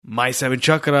My Seven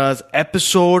Chakras,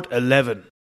 Episode 11.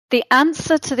 The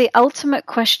answer to the ultimate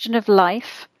question of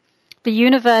life, the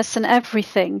universe and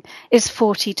everything, is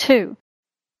 42.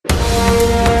 The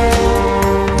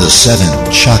seven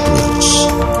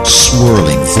chakras,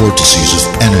 swirling vortices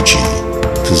of energy,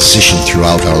 positioned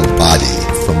throughout our body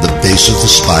from the base of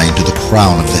the spine to the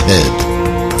crown of the head.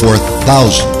 For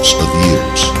thousands of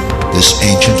years, this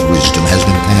ancient wisdom has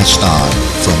been passed on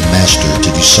from master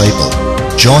to disciple.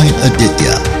 Join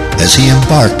Aditya as he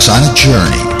embarks on a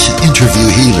journey to interview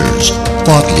healers,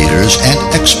 thought leaders, and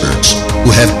experts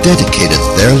who have dedicated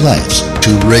their lives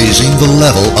to raising the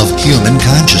level of human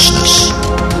consciousness.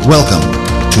 Welcome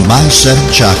to My Seven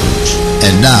Chakras.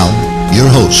 And now, your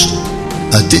host,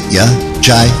 Aditya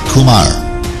Jai Kumar.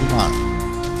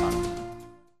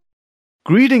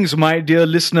 Greetings, my dear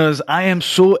listeners. I am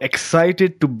so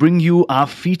excited to bring you our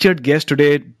featured guest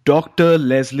today, Dr.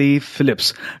 Lesley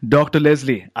Phillips. Dr.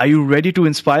 Lesley, are you ready to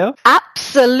inspire?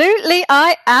 Absolutely,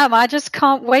 I am. I just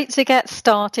can't wait to get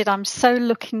started. I'm so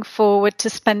looking forward to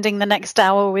spending the next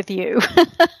hour with you.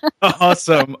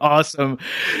 Awesome.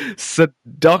 So,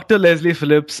 Dr. Lesley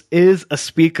Phillips is a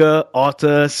speaker,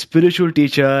 author, spiritual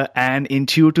teacher, and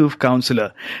intuitive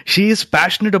counselor. She is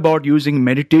passionate about using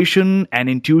meditation and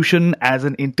intuition as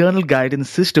an internal guidance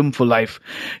system for life.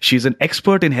 She's an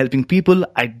expert in helping people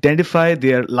identify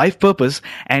their life purpose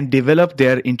and develop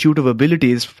their intuitive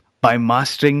abilities by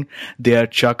mastering their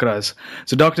chakras.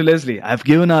 So, Dr. Lesley, I've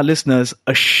given our listeners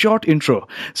a short intro.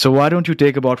 So why don't you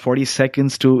take about 40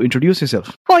 seconds to introduce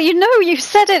yourself? Well, you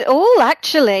said it all,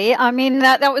 actually. I mean,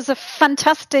 that was a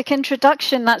fantastic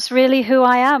introduction. That's really who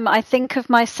I am. I think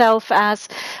of myself as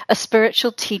a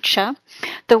spiritual teacher.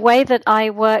 The way that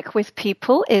I work with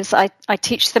people is I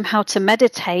teach them how to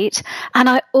meditate, and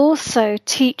I also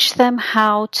teach them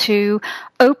how to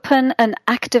open and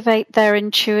activate their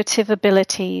intuitive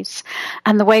abilities.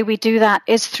 And the way we do that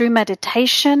is through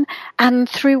meditation and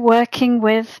through working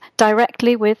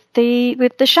directly with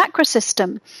the chakra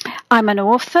system. I'm an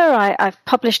author. I've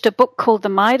published a book called The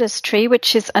Midas Tree,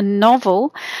 which is a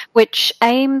novel which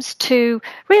aims to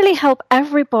really help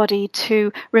everybody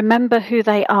to remember who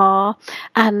they are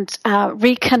and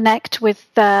reconnect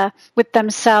with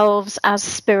themselves as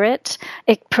spirit.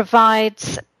 It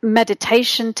provides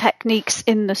meditation techniques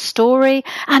in the story,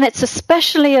 and it's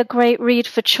especially a great read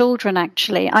for children,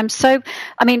 actually.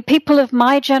 People of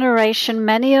my generation,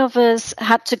 many of us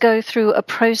had to go through a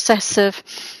process of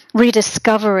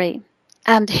rediscovery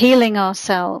and healing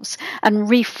ourselves and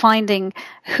refinding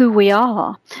who we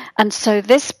are. And so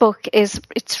this book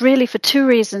it's really for two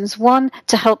reasons. One,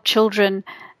 to help children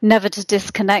never to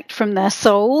disconnect from their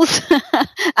souls,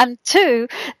 and two,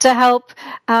 to help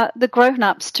the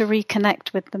grown-ups to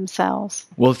reconnect with themselves.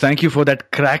 Well, thank you for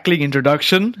that crackling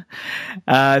introduction.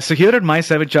 So here at My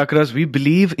Seven Chakras, we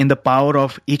believe in the power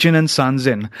of Ichen and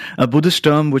Sanzen, a Buddhist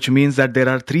term which means that there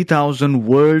are 3,000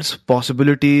 worlds,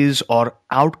 possibilities, or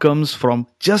outcomes from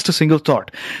just a single thought.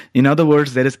 In other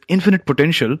words, there is infinite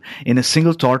potential in a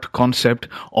single thought, concept,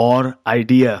 or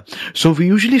idea. So we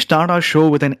usually start our show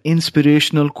with an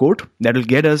inspirational quote that will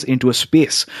get us into a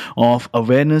space of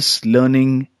awareness,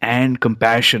 learning, and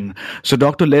compassion. So,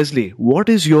 Dr. Lesley, what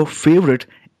is your favorite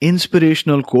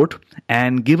inspirational quote?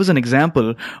 And give us an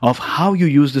example of how you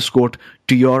use this quote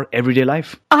to your everyday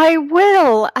life. I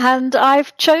will, and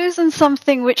I've chosen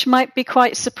something which might be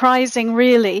quite surprising,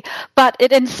 really, but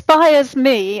it inspires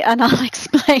me, and I'll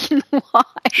explain why.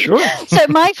 Sure. So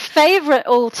my favorite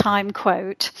all-time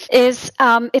quote is,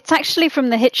 it's actually from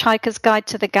The Hitchhiker's Guide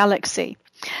to the Galaxy,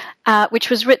 which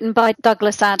was written by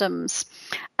Douglas Adams.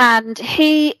 And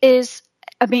he is,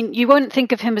 you won't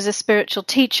think of him as a spiritual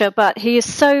teacher, but he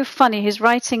is so funny. His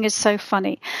writing is so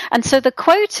funny. And so the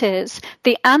quote is,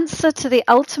 the answer to the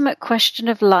ultimate question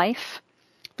of life,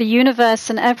 the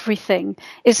universe and everything,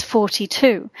 is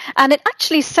 42. And it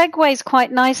actually segues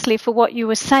quite nicely for what you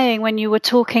were saying when you were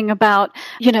talking about,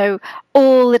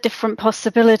 all the different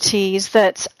possibilities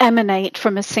that emanate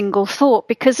from a single thought.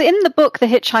 Because in the book, The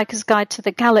Hitchhiker's Guide to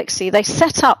the Galaxy, they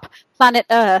set up planet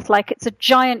Earth like it's a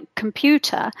giant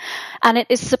computer, and it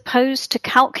is supposed to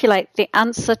calculate the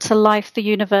answer to life, the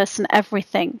universe, and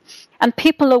everything. And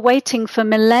people are waiting for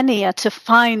millennia to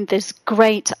find this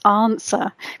great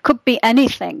answer. Could be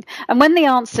anything. And when the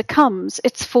answer comes,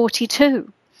 it's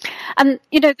 42. And,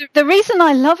 the reason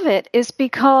I love it is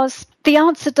because the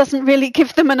answer doesn't really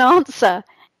give them an answer.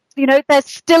 There's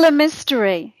still a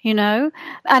mystery,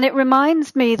 and it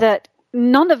reminds me that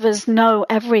none of us know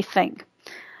everything.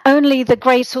 Only the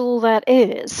great all that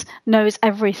is knows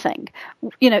everything.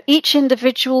 Each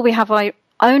individual, we have our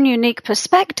own unique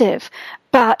perspective,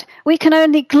 But we can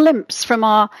only glimpse from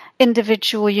our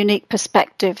individual unique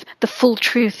perspective the full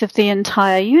truth of the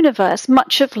entire universe.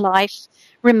 Much of life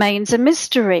remains a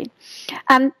mystery.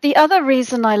 And the other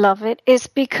reason I love it is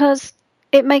because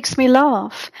it makes me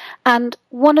laugh. And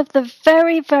one of the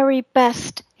very, very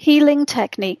best healing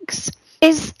techniques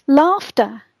is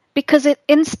laughter, because it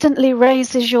instantly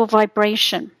raises your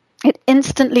vibration. It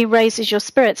instantly raises your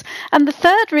spirits. And the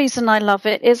third reason I love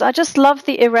it is I just love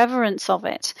the irreverence of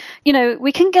it. You know,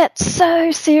 we can get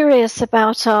so serious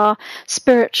about our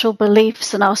spiritual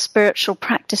beliefs and our spiritual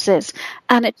practices.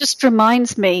 And it just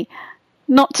reminds me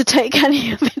not to take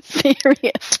any of it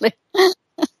seriously.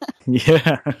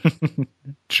 Yeah,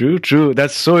 true.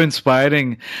 That's so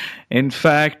inspiring. In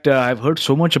fact, I've heard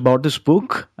so much about this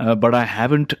book, but I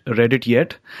haven't read it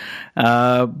yet.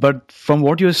 But from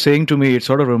what you're saying to me, it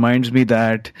sort of reminds me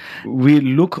that we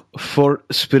look for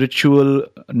spiritual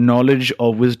knowledge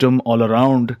or wisdom all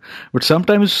around. But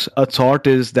sometimes a thought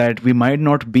is that we might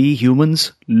not be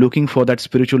humans looking for that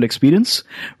spiritual experience.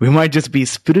 We might just be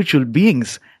spiritual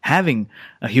beings having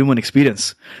a human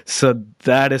experience. So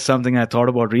that is something I thought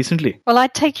about recently. Well,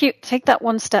 I'd take that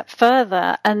one step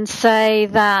further and say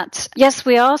that, yes,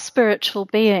 we are spiritual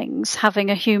beings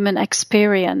having a human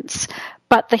experience,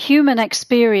 but the human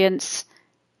experience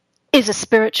is a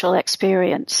spiritual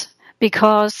experience,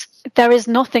 because there is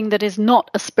nothing that is not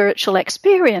a spiritual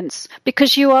experience,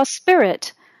 because you are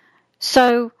spirit.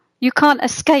 So you can't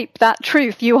escape that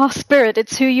truth. You are spirit.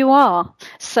 It's who you are.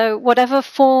 So whatever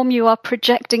form you are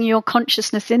projecting your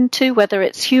consciousness into, whether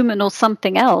it's human or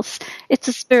something else, it's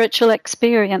a spiritual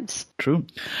experience. True.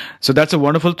 So that's a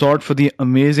wonderful thought for the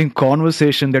amazing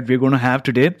conversation that we're going to have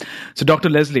today. So Dr.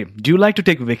 Lesley, do you like to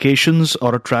take vacations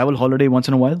or a travel holiday once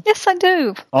in a while? Yes, I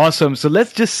do. Awesome. So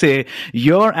let's just say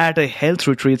you're at a health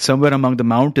retreat somewhere among the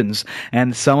mountains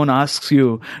and someone asks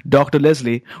you, Dr.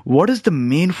 Lesley, what is the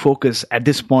main focus at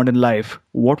this point in life?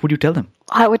 What would you tell them?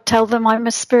 I would tell them I'm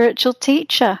a spiritual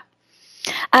teacher.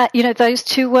 Those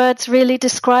two words really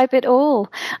describe it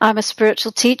all. I'm a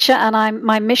spiritual teacher, and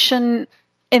my mission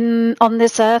on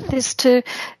this earth is to,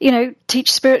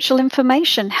 teach spiritual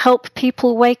information, help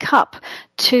people wake up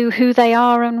to who they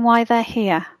are and why they're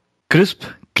here. Crisp,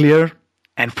 clear,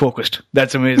 and focused.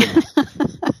 That's amazing.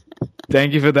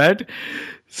 Thank you for that.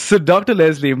 So, Dr.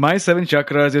 Lesley, My 7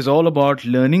 Chakras is all about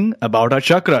learning about our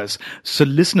chakras. So,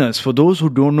 listeners, for those who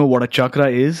don't know what a chakra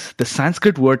is, the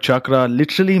Sanskrit word chakra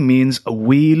literally means a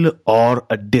wheel or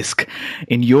a disc.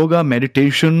 In yoga,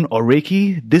 meditation, or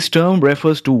Reiki, this term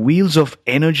refers to wheels of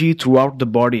energy throughout the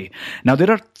body. Now,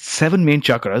 there are 7 main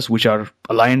chakras which are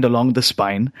aligned along the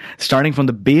spine, starting from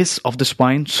the base of the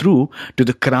spine through to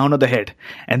the crown of the head.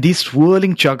 And these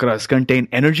swirling chakras contain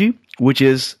energy, which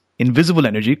is invisible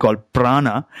energy called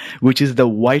prana, which is the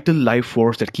vital life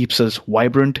force that keeps us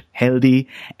vibrant, healthy,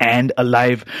 and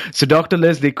alive. So, Dr.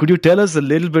 Lesley, could you tell us a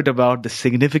little bit about the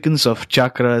significance of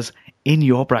chakras in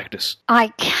your practice? I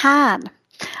can.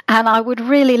 And I would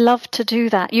really love to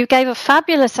do that. You gave a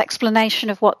fabulous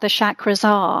explanation of what the chakras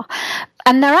are.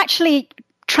 And they're actually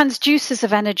transducers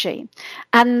of energy,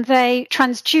 and they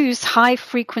transduce high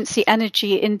frequency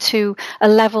energy into a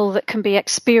level that can be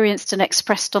experienced and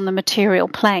expressed on the material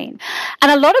plane. And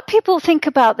a lot of people think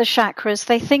about the chakras,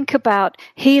 they think about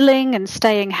healing and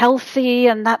staying healthy,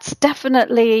 and that's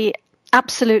definitely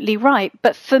absolutely right.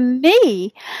 But for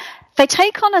me, they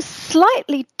take on a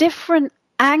slightly different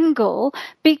angle,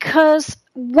 because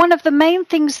one of the main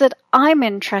things that I'm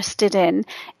interested in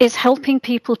is helping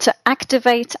people to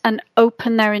activate and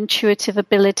open their intuitive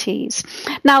abilities.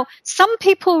 Now, some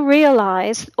people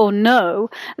realize or know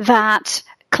that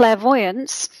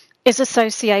clairvoyance is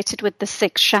associated with the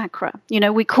 6th chakra.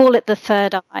 We call it the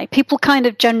third eye. People kind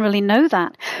of generally know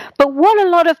that. But what a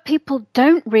lot of people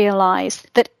don't realize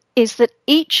is that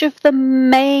each of the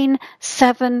main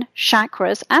 7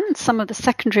 chakras, and some of the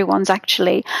secondary ones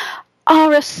actually,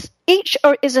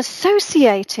 is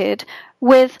associated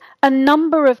with a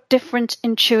number of different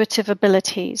intuitive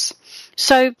abilities.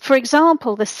 So, for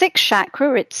example, the 6th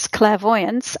chakra, it's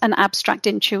clairvoyance and abstract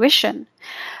intuition.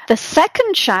 The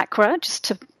 2nd chakra, just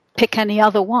to pick any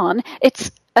other one, it's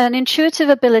an intuitive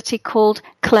ability called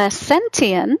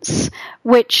clairsentience,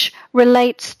 which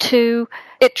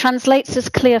it translates as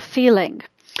clear feeling.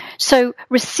 So,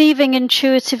 receiving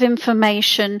intuitive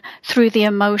information through the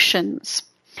emotions.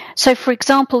 So, for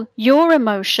example, your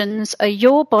emotions are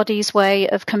your body's way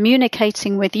of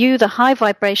communicating with you, the high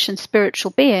vibration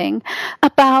spiritual being,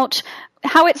 about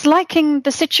how it's liking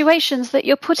the situations that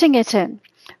you're putting it in.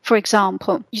 for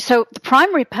example. So the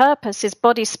primary purpose is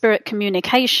body-spirit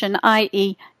communication,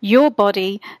 i.e. your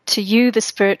body to you, the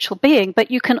spiritual being,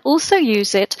 but you can also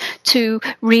use it to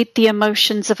read the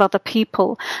emotions of other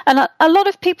people. And a lot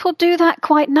of people do that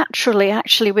quite naturally,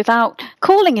 actually, without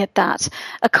calling it that.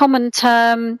 A common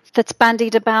term that's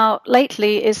bandied about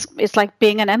lately is like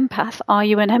being an empath. Are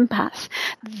you an empath?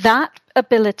 That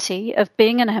ability of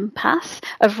being an empath,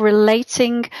 of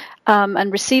relating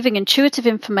and receiving intuitive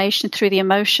information through the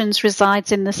emotions,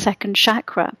 resides in the second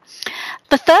chakra.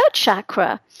 The third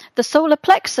chakra, the solar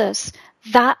plexus,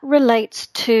 that relates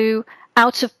to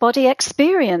out-of-body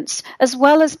experience, as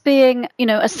well as being,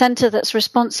 a center that's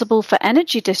responsible for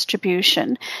energy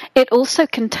distribution. It also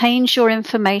contains your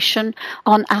information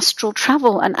on astral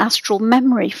travel and astral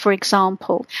memory, for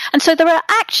example. And so there are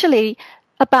actually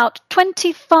about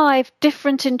 25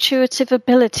 different intuitive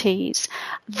abilities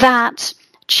that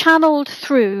channeled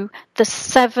through the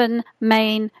 7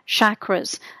 main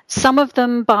chakras, some of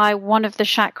them by one of the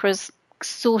chakras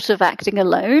sort of acting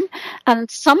alone,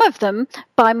 and some of them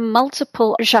by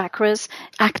multiple chakras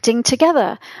acting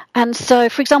together. And so,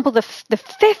 for example, the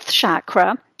fifth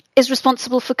chakra is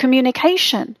responsible for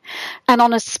communication. And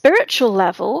on a spiritual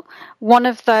level, one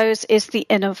of those is the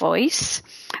inner voice,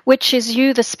 which is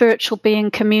you, the spiritual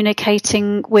being,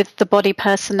 communicating with the body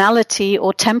personality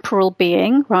or temporal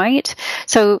being, right?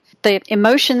 So the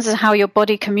emotions are how your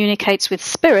body communicates with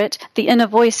spirit. The inner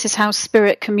voice is how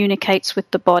spirit communicates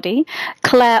with the body.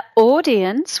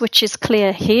 Clairaudience, which is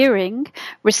clear hearing,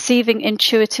 receiving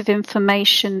intuitive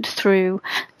information through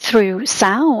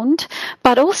sound,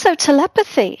 but also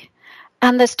telepathy.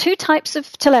 And there's 2 types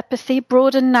of telepathy,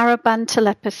 broad and narrowband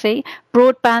telepathy.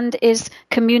 Broadband is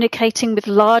communicating with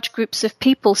large groups of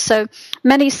people. So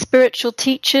many spiritual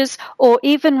teachers or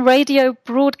even radio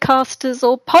broadcasters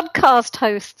or podcast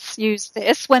hosts use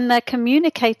this when they're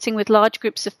communicating with large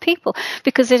groups of people,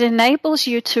 because it enables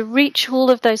you to reach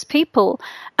all of those people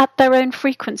at their own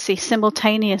frequency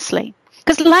simultaneously.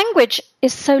 Because language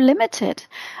is so limited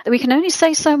that we can only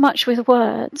say so much with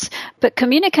words. But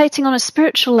communicating on a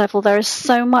spiritual level, there is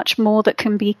so much more that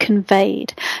can be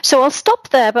conveyed. So I'll stop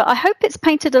there, but I hope it's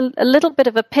painted a little bit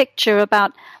of a picture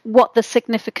about what the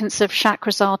significance of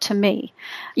chakras are to me.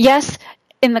 Yes,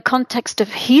 in the context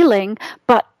of healing,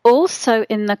 but also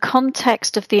in the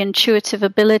context of the intuitive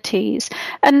abilities.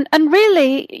 And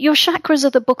really, your chakras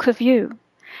are the book of you.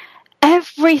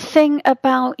 Everything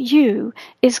about you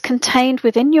is contained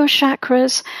within your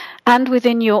chakras and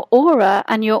within your aura,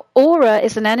 and your aura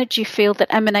is an energy field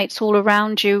that emanates all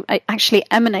around you. It actually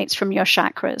emanates from your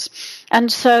chakras.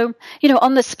 And so,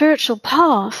 on the spiritual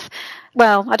path,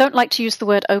 well, I don't like to use the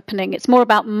word opening. It's more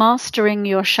about mastering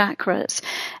your chakras.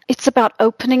 It's about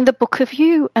opening the book of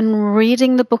you and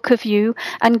reading the book of you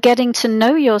and getting to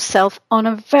know yourself on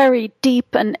a very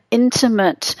deep and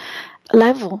intimate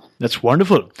level. That's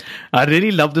wonderful. I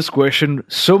really love this question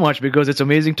so much because it's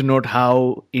amazing to note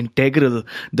how integral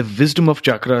the wisdom of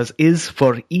chakras is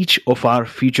for each of our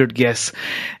featured guests.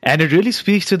 And it really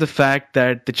speaks to the fact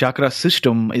that the chakra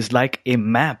system is like a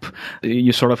map.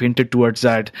 You sort of hinted towards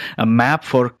that, a map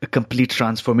for a complete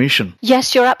transformation.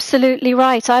 Yes, you're absolutely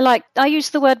right. I use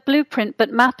the word blueprint,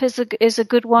 but map is a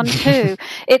good one too.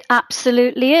 It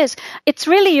absolutely is. It's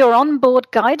really your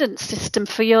onboard guidance system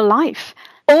for your life.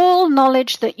 All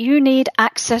knowledge that you need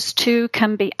access to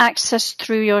can be accessed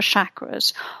through your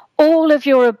chakras. All of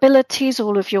your abilities,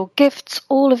 all of your gifts,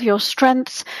 all of your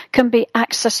strengths can be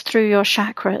accessed through your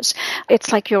chakras.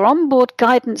 It's like your onboard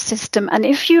guidance system. And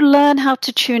if you learn how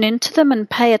to tune into them and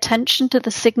pay attention to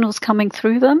the signals coming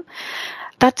through them,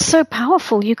 that's so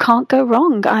powerful. You can't go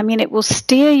wrong. I mean, it will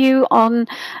steer you on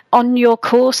your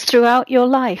course throughout your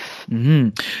life. Mm-hmm.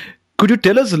 Could you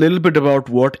tell us a little bit about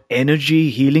what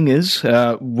energy healing is?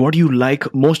 What do you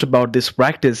like most about this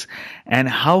practice? And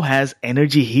how has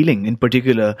energy healing in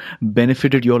particular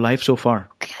benefited your life so far?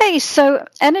 Okay, so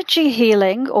energy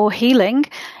healing or healing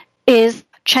is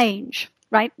change.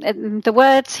 Right? The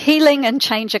words healing and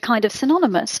change are kind of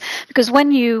synonymous, because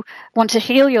when you want to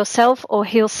heal yourself or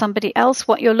heal somebody else,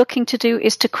 what you're looking to do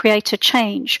is to create a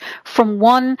change from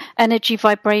one energy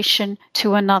vibration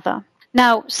to another.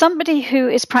 Now, somebody who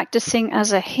is practicing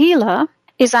as a healer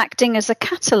is acting as a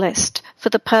catalyst for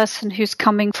the person who's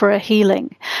coming for a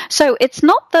healing. So it's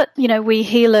not that, we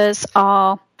healers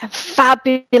are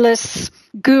fabulous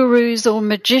gurus or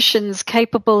magicians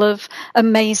capable of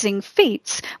amazing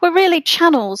feats. We're really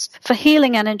channels for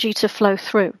healing energy to flow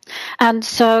through. And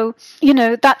so,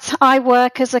 I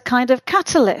work as a kind of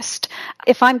catalyst.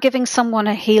 If I'm giving someone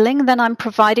a healing, then I'm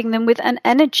providing them with an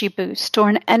energy boost or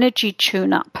an energy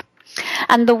tune-up.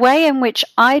 And the way in which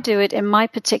I do it in my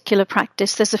particular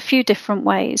practice, there's a few different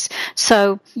ways.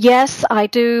 So yes, I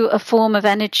do a form of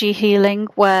energy healing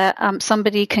where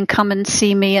somebody can come and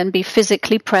see me and be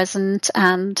physically present.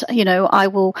 And, I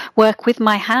will work with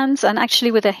my hands and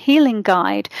actually with a healing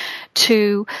guide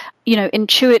to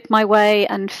intuit my way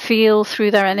and feel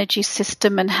through their energy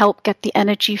system and help get the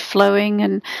energy flowing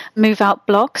and move out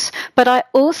blocks. But I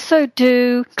also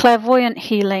do clairvoyant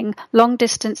healing, long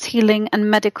distance healing, and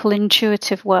medical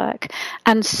intuitive work.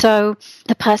 And so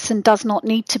the person does not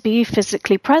need to be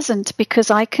physically present because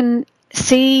I can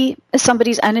see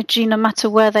somebody's energy no matter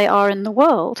where they are in the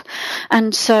world.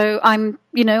 And so I'm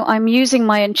using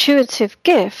my intuitive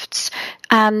gifts.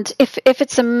 And if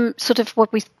it's a sort of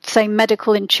what we say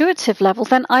medical intuitive level,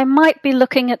 then I might be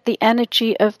looking at the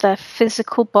energy of their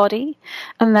physical body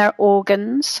and their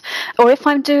organs. Or if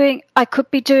I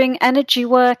could be doing energy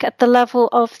work at the level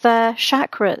of their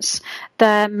chakras,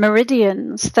 their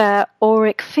meridians, their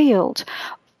auric field.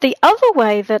 The other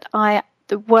way that I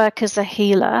work as a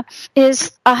healer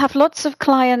is I have lots of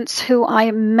clients who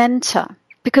I mentor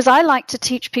because I like to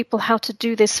teach people how to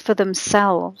do this for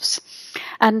themselves.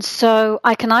 And so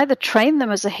I can either train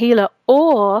them as a healer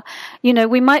or,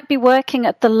 we might be working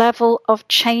at the level of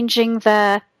changing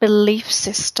their belief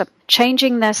system,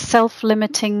 changing their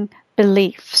self-limiting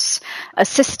beliefs,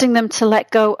 assisting them to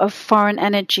let go of foreign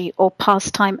energy or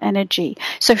pastime energy.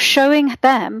 So showing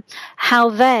them how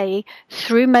they,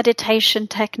 through meditation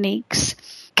techniques,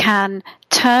 can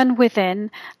turn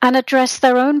within and address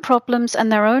their own problems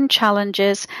and their own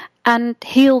challenges and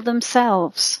heal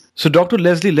themselves. So, Dr.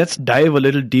 Lesley, let's dive a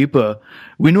little deeper.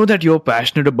 We know that you're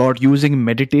passionate about using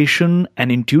meditation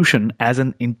and intuition as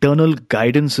an internal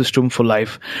guidance system for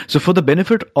life. So, for the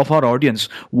benefit of our audience,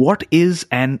 what is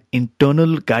an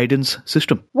internal guidance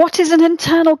system? What is an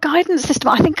internal guidance system?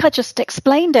 I think I just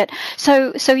explained it.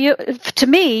 So to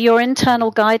me, your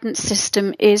internal guidance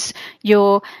system is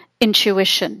your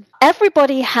intuition.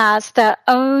 Everybody has their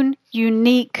own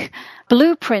unique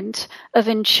blueprint of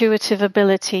intuitive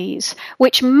abilities,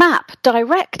 which map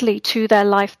directly to their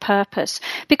life purpose.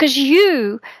 Because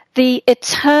you, the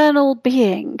eternal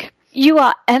being, you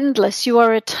are endless, you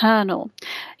are eternal.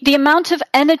 The amount of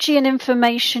energy and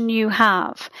information you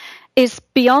have is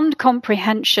beyond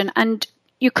comprehension, and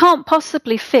you can't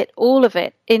possibly fit all of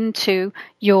it into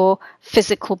your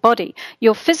physical body.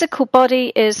 Your physical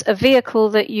body is a vehicle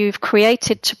that you've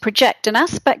created to project an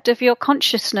aspect of your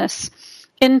consciousness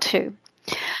into.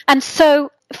 And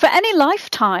so for any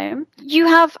lifetime, you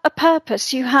have a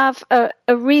purpose, you have a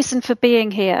reason for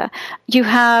being here. You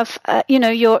have,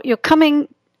 you're coming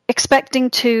expecting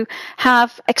to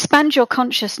expand your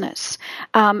consciousness,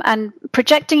 and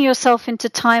projecting yourself into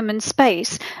time and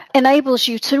space enables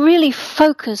you to really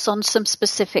focus on some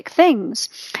specific things.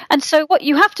 And so what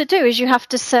you have to do is you have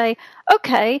to say,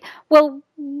 okay, well,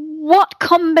 what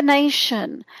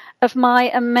combination of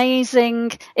my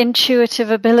amazing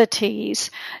intuitive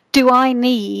abilities do I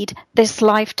need this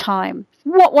lifetime?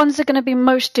 What ones are going to be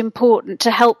most important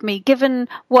to help me, given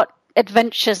what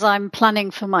adventures I'm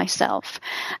planning for myself?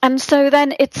 And so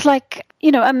then it's like,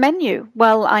 a menu.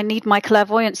 Well, I need my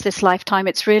clairvoyance this lifetime.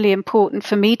 It's really important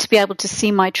for me to be able to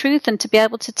see my truth and to be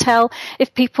able to tell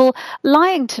if people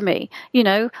lying to me.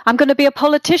 I'm going to be a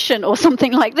politician or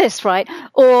something like this, right?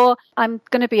 Or I'm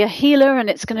going to be a healer, and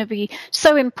it's going to be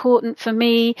so important for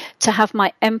me to have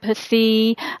my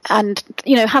empathy and,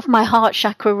 have my heart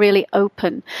chakra really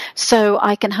open so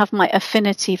I can have my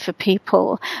affinity for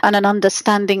people and an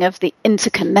understanding of the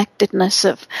interconnectedness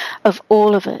of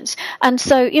all of us. And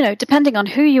so, depending on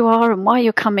who you are and why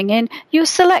you're coming in, you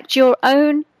select your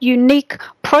own unique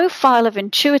profile of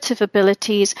intuitive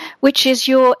abilities, which is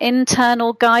your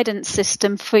internal guidance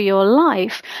system for your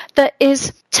life that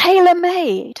is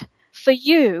tailor-made for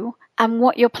you and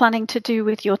what you're planning to do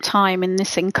with your time in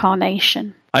this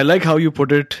incarnation. I like how you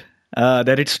put it,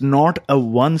 that it's not a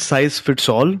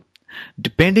one-size-fits-all.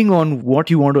 Depending on what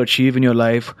you want to achieve in your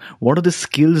life, what are the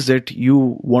skills that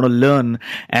you want to learn,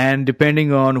 and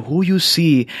depending on who you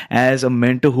see as a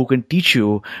mentor who can teach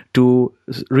you to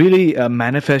really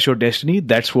manifest your destiny,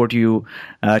 that's what you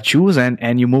choose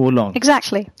and you move along.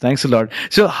 Exactly. Thanks a lot.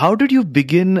 So how did you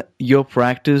begin your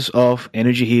practice of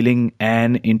energy healing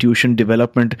and intuition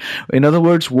development? In other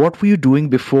words, what were you doing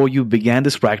before you began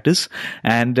this practice?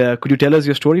 And could you tell us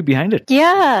your story behind it?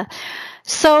 Yeah.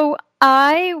 So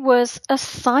I was a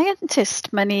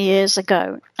scientist many years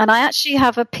ago, and I actually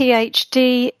have a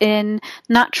PhD in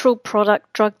natural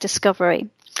product drug discovery.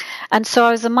 And so I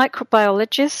was a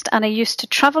microbiologist, and I used to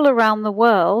travel around the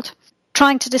world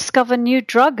trying to discover new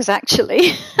drugs,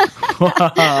 actually.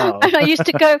 Wow. And I used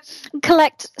to go and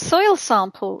collect soil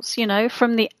samples,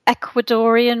 from the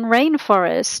Ecuadorian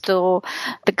rainforest or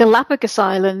the Galapagos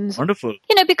Islands. Wonderful.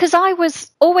 Because I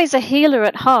was always a healer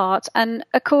at heart. And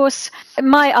of course,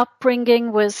 my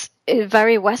upbringing was a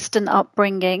very Western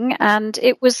upbringing, and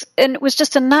it was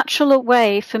just a natural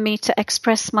way for me to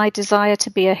express my desire to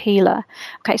be a healer.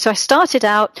 Okay, so I started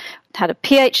out, had a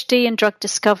PhD in drug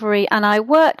discovery, and I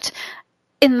worked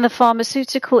in the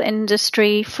pharmaceutical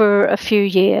industry for a few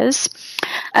years.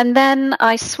 And then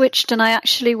I switched, and I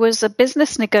actually was a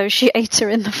business negotiator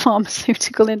in the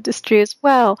pharmaceutical industry as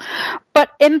well. But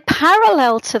in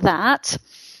parallel to that,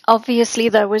 obviously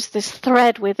there was this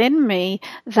thread within me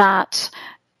that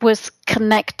was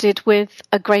connected with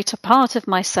a greater part of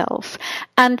myself.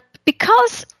 And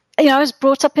because, I was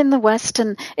brought up in the West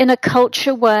and in a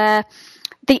culture where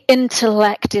the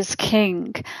intellect is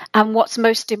king, and what's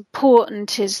most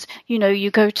important is, you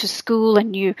go to school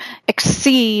and you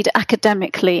exceed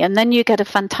academically, and then you get a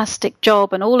fantastic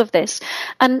job and all of this.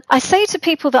 And I say to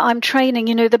people that I'm training,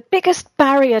 the biggest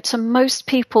barrier to most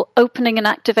people opening and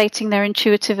activating their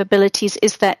intuitive abilities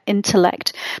is their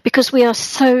intellect, because we are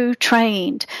so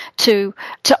trained to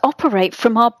operate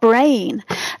from our brain.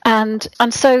 And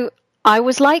so I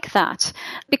was like that.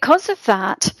 Because of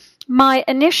that, my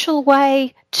initial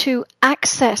way to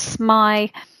access my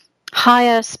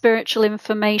higher spiritual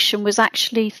information was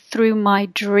actually through my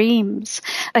dreams.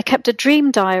 I kept a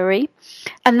dream diary,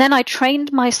 and then I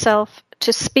trained myself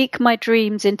to speak my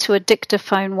dreams into a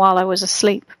dictaphone while I was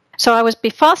asleep. So I would be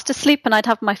fast asleep and I'd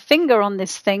have my finger on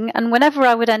this thing, and whenever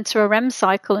I would enter a REM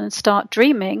cycle and start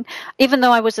dreaming, even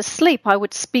though I was asleep, I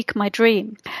would speak my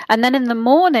dream. And then in the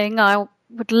morning, I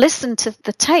would listen to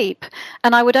the tape,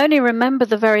 and I would only remember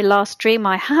the very last dream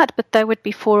I had, but there would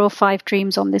be 4 or 5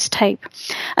 dreams on this tape.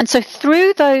 And so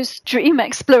through those dream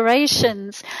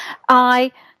explorations,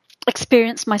 I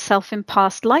experienced myself in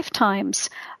past lifetimes.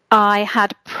 I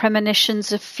had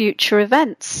premonitions of future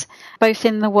events, both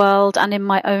in the world and in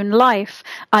my own life.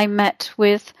 I met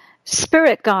with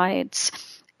spirit guides.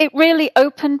 It really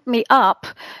opened me up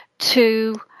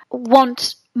to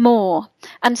want more.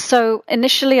 And so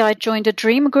initially I joined a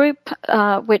dream group,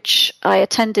 which I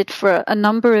attended for a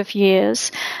number of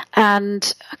years,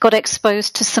 and got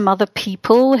exposed to some other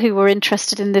people who were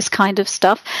interested in this kind of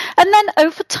stuff. And then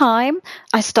over time,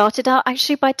 I started out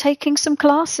actually by taking some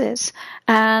classes.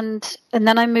 And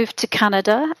then I moved to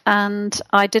Canada, and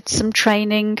I did some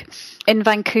training in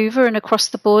Vancouver and across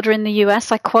the border in the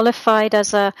US. I qualified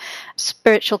as a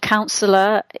spiritual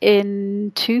counselor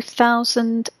in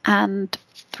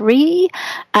 2003,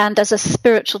 and as a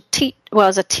spiritual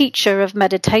as a teacher of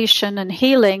meditation and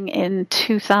healing in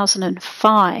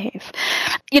 2005.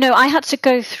 I had to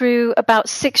go through about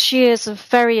 6 years of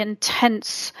very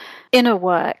intense inner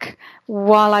work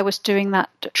while I was doing that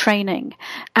training.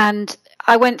 And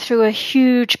I went through a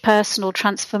huge personal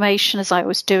transformation as I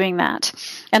was doing that.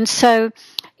 And so,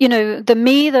 the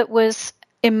me that was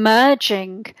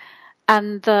emerging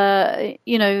and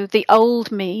the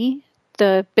old me,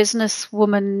 the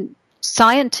businesswoman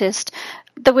scientist,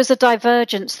 there was a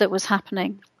divergence that was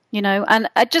happening, and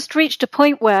I just reached a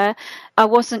point where I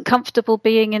wasn't comfortable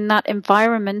being in that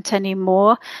environment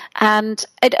anymore. And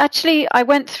I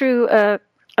went through a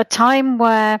time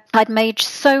where I'd made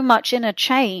so much inner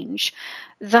change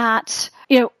that,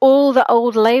 all the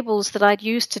old labels that I'd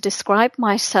used to describe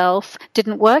myself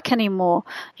didn't work anymore.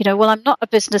 Well, I'm not a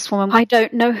businesswoman. I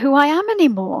don't know who I am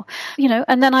anymore,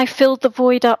 and then I filled the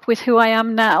void up with who I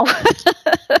am now.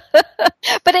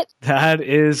 But that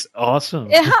is awesome.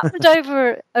 It happened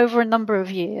over a number of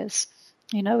years.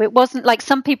 It wasn't like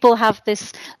some people have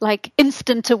this like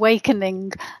instant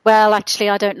awakening. Well, actually,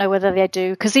 I don't know whether they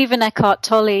do, because even Eckhart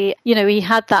Tolle, he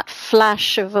had that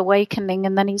flash of awakening,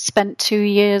 and then he spent 2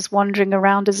 years wandering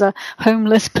around as a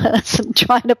homeless person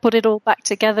trying to put it all back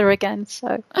together again.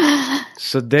 So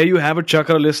there you have it,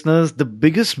 Chakra listeners. The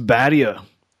biggest barrier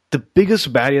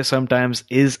sometimes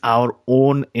is our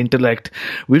own intellect.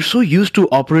 We're so used to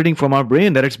operating from our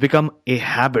brain that it's become a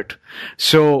habit.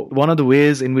 So one of the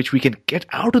ways in which we can get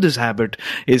out of this habit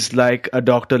is, like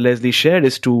Dr. Lesley shared,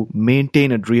 is to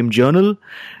maintain a dream journal,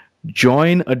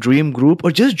 join a dream group,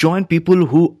 or just join people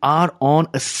who are on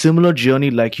a similar journey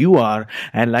like you are.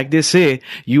 And like they say,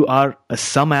 you are a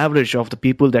sum average of the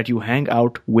people that you hang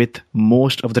out with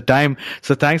most of the time.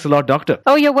 So thanks a lot, Doctor.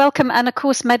 Oh, you're welcome. And of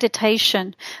course,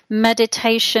 meditation.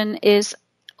 Meditation is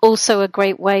also a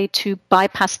great way to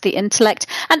bypass the intellect,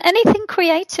 and anything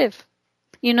creative.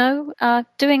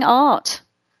 Doing art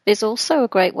is also a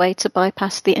great way to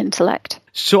bypass the intellect.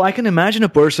 So I can imagine a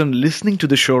person listening to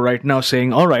the show right now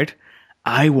saying, all right,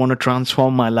 I want to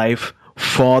transform my life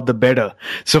for the better.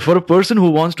 So for a person who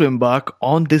wants to embark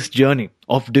on this journey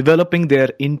of developing their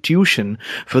intuition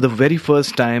for the very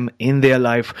first time in their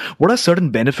life, what are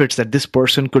certain benefits that this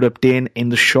person could obtain in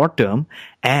the short term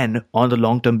and on the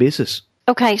long term basis?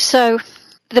 Okay, so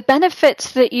the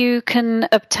benefits that you can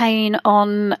obtain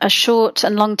on a short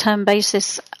and long-term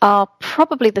basis are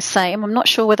probably the same. I'm not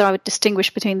sure whether I would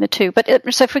distinguish between the two.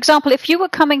 But so, for example, if you were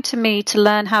coming to me to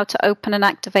learn how to open and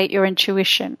activate your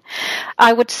intuition,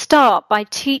 I would start by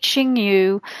teaching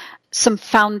you some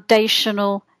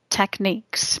foundational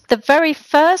techniques. The very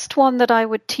first one that I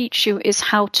would teach you is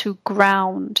how to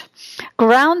ground.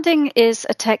 Grounding is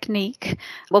a technique.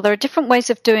 Well, there are different ways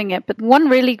of doing it, but one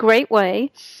really great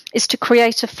way is to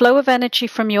create a flow of energy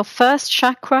from your first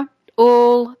chakra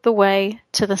all the way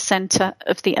to the center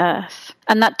of the earth.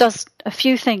 And that does a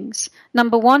few things.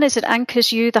 Number one is it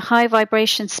anchors you, the high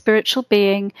vibration spiritual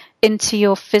being, into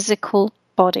your physical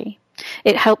body.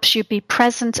 It helps you be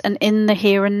present and in the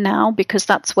here and now because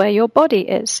that's where your body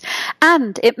is.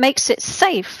 And it makes it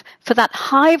safe for that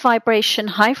high vibration,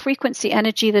 high frequency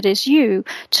energy that is you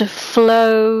to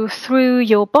flow through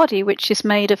your body, which is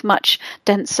made of much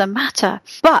denser matter.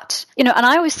 But, and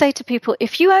I always say to people,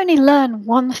 if you only learn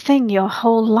one thing your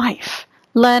whole life,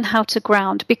 learn how to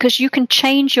ground, because you can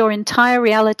change your entire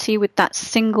reality with that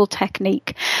single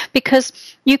technique, because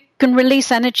you can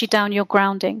release energy down your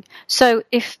grounding. So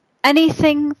if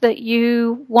anything that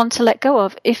you want to let go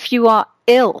of, if you are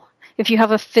ill, if you have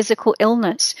a physical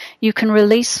illness, you can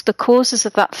release the causes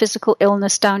of that physical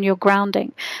illness down your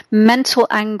grounding. Mental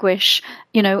anguish,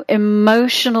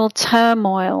 emotional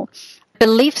turmoil,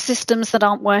 belief systems that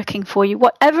aren't working for you,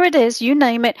 whatever it is, you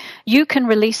name it, you can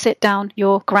release it down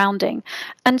your grounding.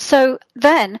 And so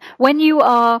then when you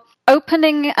are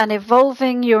opening and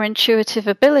evolving your intuitive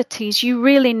abilities, you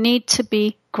really need to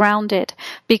be grounded,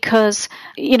 because,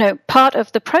 part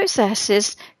of the process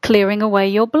is clearing away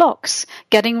your blocks,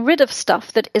 getting rid of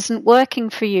stuff that isn't working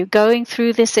for you, going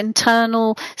through this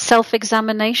internal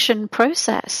self-examination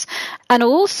process, and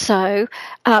also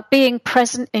being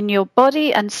present in your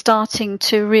body and starting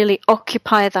to really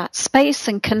occupy that space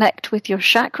and connect with your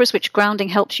chakras, which grounding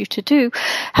helps you to do,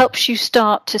 helps you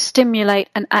start to stimulate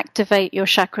and activate your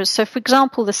chakras. So, for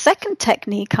example, the second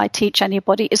technique I teach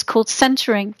anybody is called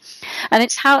centering, and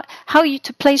it's how you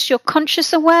to place your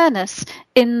conscious awareness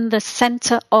in the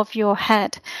center of your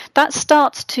head. That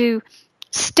starts to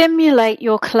stimulate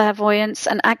your clairvoyance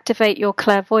and activate your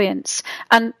clairvoyance.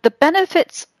 And the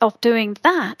benefits of doing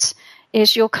that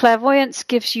is your clairvoyance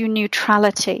gives you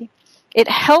neutrality. It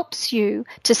helps you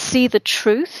to see the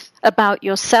truth about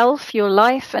yourself, your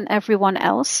life, and everyone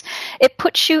else. It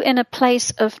puts you in a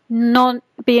place of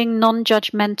being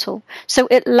non-judgmental. So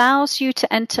it allows you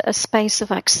to enter a space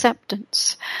of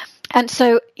acceptance. And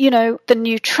so, the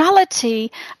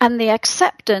neutrality and the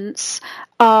acceptance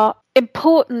are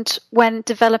important when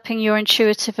developing your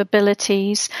intuitive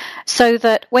abilities, so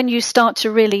that when you start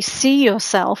to really see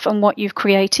yourself and what you've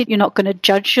created, you're not going to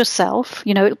judge yourself.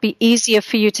 It'll be easier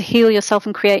for you to heal yourself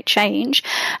and create change.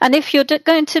 And if you're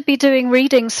going to be doing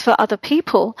readings for other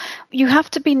people, you have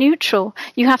to be neutral.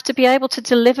 You have to be able to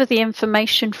deliver the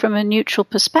information from a neutral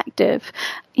perspective.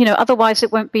 Otherwise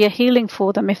it won't be a healing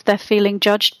for them if they're feeling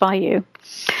judged by you.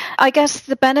 I guess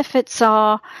the benefits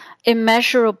are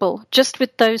immeasurable just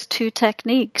with those two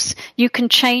techniques. You can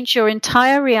change your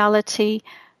entire reality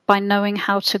by knowing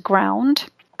how to ground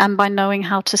and by knowing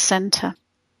how to center.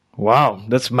 Wow,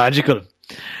 that's magical.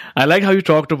 I like how you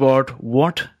talked about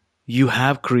what you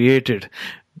have created,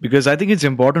 because I think it's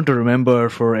important to remember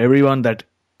for everyone that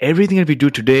everything that we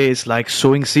do today is like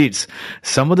sowing seeds.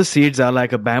 Some of the seeds are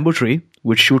like a bamboo tree,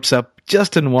 which shoots up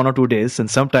just in 1 or 2 days, and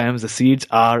sometimes the seeds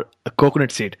are a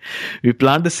coconut seed. We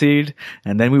plant the seed,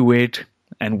 and then we wait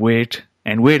and wait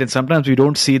and wait, and sometimes we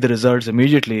don't see the results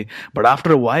immediately, but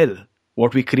after a while,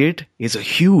 what we create is a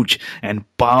huge and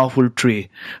powerful tree.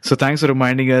 So thanks for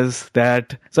reminding us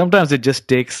that sometimes it just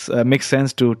makes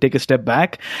sense to take a step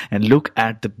back and look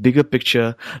at the bigger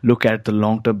picture, look at the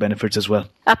long-term benefits as well.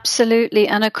 Absolutely.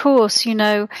 And of course,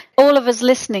 all of us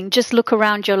listening, just look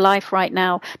around your life right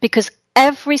now, because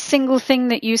every single thing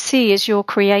that you see is your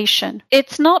creation.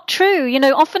 It's not true.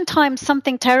 Oftentimes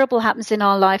something terrible happens in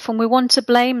our life and we want to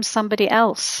blame somebody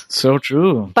else. So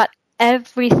true. But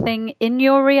everything in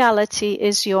your reality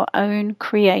is your own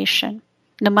creation,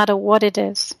 no matter what it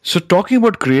is. So talking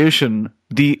about creation,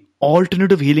 the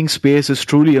alternative healing space is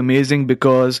truly amazing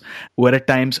because where at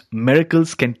times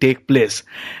miracles can take place.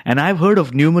 And I've heard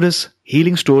of numerous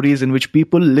healing stories in which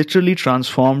people literally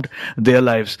transformed their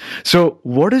lives. So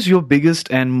what is your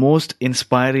biggest and most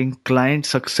inspiring client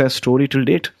success story till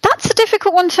date? That's a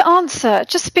difficult one to answer,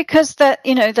 just because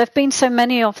there've been so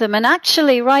many of them. And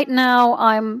actually right now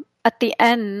I'm at the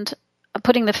end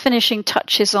putting the finishing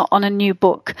touches on a new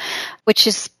book, which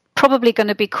is probably going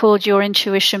to be called Your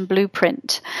Intuition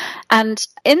Blueprint. And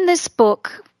in this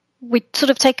book, we sort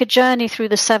of take a journey through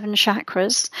the 7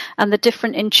 chakras and the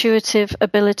different intuitive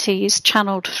abilities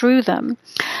channeled through them.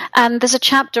 And there's a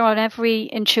chapter on every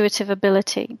intuitive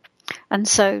ability. And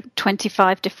so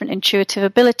 25 different intuitive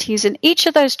abilities. In each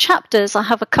of those chapters, I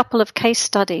have a couple of case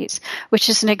studies, which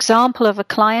is an example of a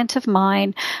client of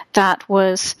mine that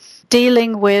was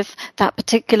dealing with that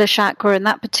particular chakra and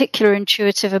that particular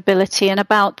intuitive ability and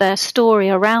about their story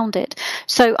around it.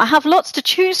 So I have lots to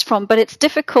choose from, but it's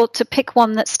difficult to pick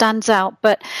one that stands out.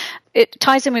 But it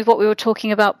ties in with what we were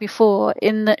talking about before,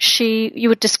 in that you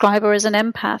would describe her as an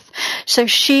empath. So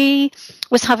she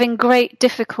was having great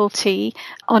difficulty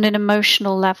on an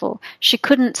emotional level. She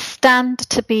couldn't stand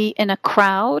to be in a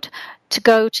crowd, to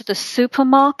go to the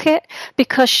supermarket,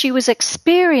 because she was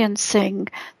experiencing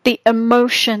the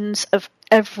emotions of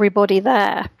everybody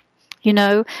there.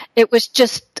 It was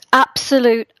just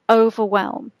absolute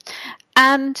overwhelm.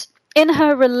 And in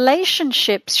her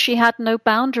relationships, she had no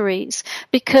boundaries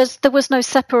because there was no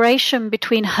separation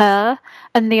between her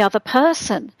and the other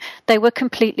person. They were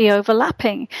completely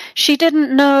overlapping. She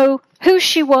didn't know who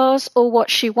she was or what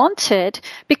she wanted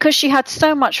because she had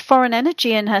so much foreign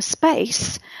energy in her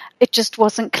space. It just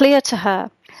wasn't clear to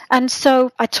her. And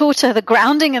so I taught her the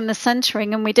grounding and the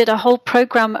centering, and we did a whole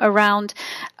program around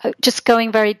just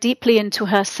going very deeply into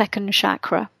her second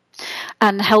chakra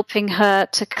and helping her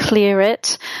to clear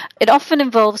it. It often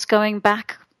involves going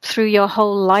back through your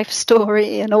whole life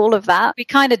story and all of that. We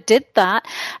kind of did that,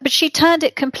 but she turned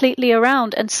it completely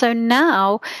around. And so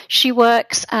now she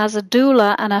works as a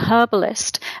doula and a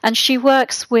herbalist, and she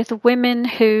works with women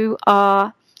who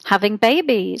are having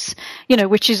babies,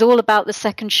 which is all about the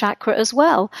second chakra as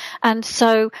well. And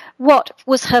so what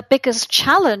was her biggest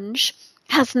challenge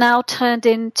has now turned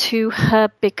into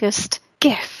her biggest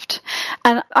gift.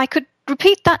 And I could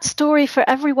repeat that story for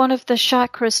every one of the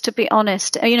chakras, to be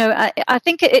honest. I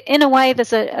think in a way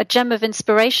there's a gem of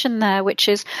inspiration there, which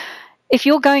is, if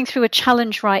you're going through a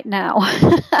challenge right now,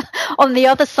 on the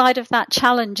other side of that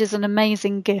challenge is an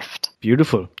amazing gift.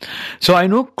 Beautiful. So I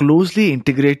know closely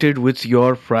integrated with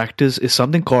your practice is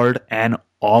something called an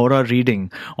aura reading,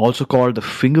 also called the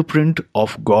fingerprint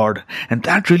of God. And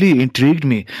that really intrigued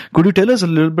me. Could you tell us a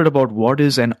little bit about what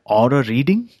is an aura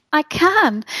reading? I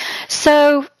can.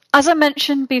 So as I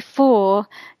mentioned before,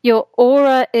 your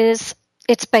aura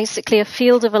it's basically a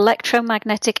field of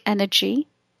electromagnetic energy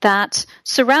that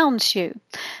surrounds you,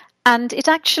 and it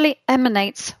actually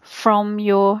emanates from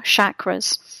your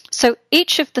chakras. So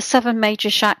each of the 7 major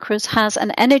chakras has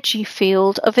an energy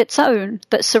field of its own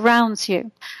that surrounds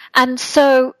you. And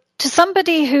so to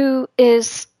somebody who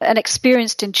is an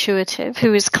experienced intuitive,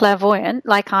 who is clairvoyant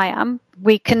like I am,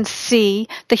 we can see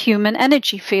the human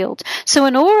energy field. So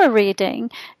an aura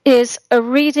reading is a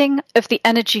reading of the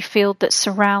energy field that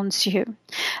surrounds you.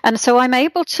 And so I'm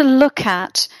able to look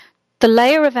at the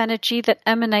layer of energy that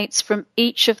emanates from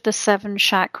each of the 7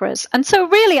 chakras. And so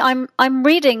really I'm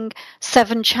reading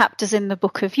 7 chapters in the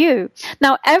Book of You.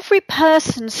 Now, every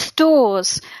person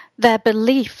stores their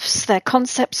beliefs, their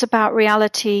concepts about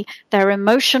reality, their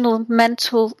emotional,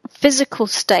 mental, physical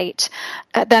state,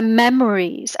 their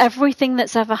memories, everything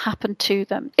that's ever happened to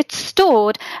them. It's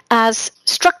stored as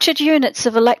structured units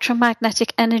of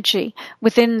electromagnetic energy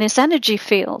within this energy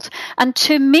field. And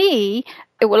to me,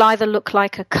 it will either look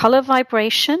like a color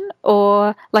vibration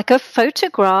or like a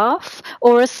photograph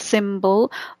or a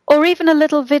symbol or even a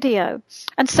little video.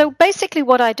 And so basically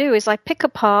what I do is I pick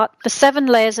apart the 7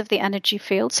 layers of the energy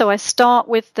field. So I start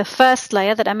with the first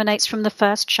layer that emanates from the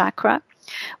first chakra.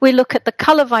 We look at the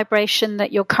color vibration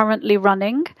that you're currently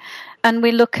running, and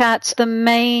we look at the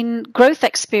main growth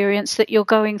experience that you're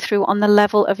going through on the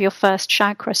level of your first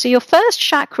chakra. So your first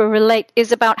chakra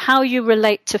is about how you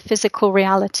relate to physical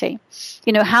reality.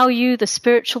 How you, the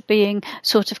spiritual being,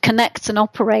 sort of connects and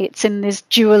operates in this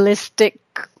dualistic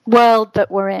world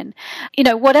that we're in.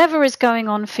 Whatever is going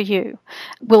on for you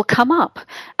will come up.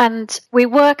 And we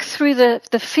work through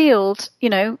the field,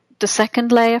 the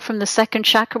second layer from the second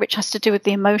chakra, which has to do with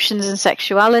the emotions and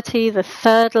sexuality, the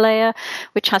third layer,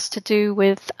 which has to do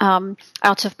with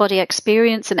out-of-body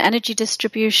experience and energy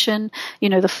distribution,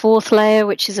 the fourth layer,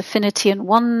 which is affinity and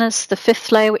oneness, the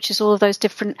fifth layer, which is all of those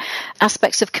different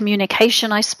aspects of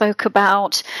communication I spoke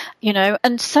about,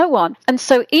 and so on. And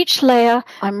so each layer,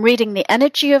 I'm reading the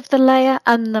energy of the layer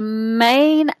and the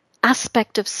main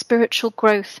aspect of spiritual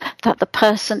growth that the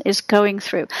person is going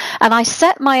through. And I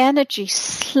set my energy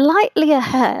slightly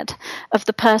ahead of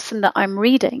the person that I'm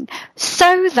reading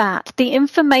so that the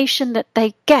information that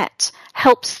they get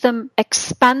helps them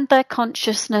expand their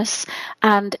consciousness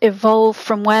and evolve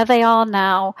from where they are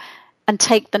now and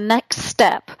take the next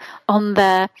step on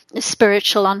their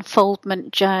spiritual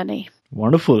unfoldment journey.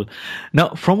 Wonderful.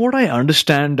 Now, from what I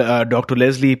understand, Dr.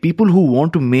 Lesley, people who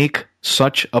want to make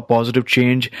such a positive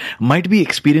change might be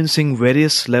experiencing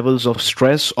various levels of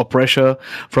stress or pressure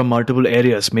from multiple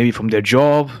areas, maybe from their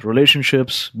job,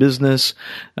 relationships, business,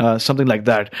 something like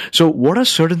that. So what are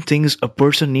certain things a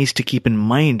person needs to keep in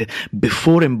mind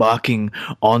before embarking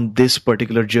on this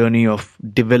particular journey of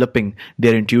developing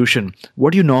their intuition?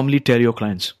 What do you normally tell your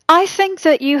clients? I think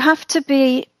that you have to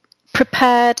be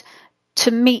prepared to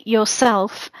meet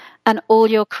yourself and all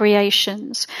your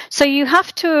creations. So you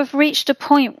have to have reached a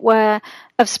point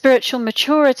of spiritual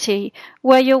maturity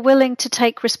where you're willing to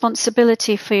take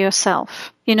responsibility for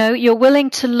yourself. You're willing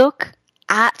to look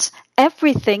at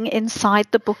everything inside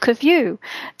the book of you,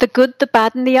 the good, the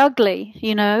bad, and the ugly,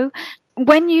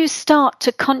 When you start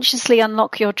to consciously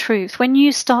unlock your truth, when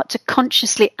you start to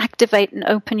consciously activate and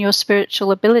open your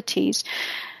spiritual abilities,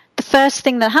 the first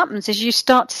thing that happens is you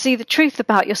start to see the truth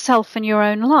about yourself and your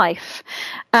own life.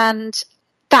 And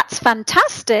that's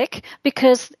fantastic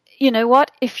because,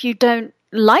 if you don't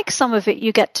like some of it,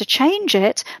 you get to change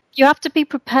it. You have to be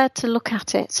prepared to look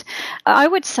at it. I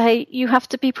would say you have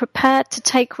to be prepared to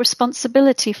take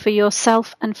responsibility for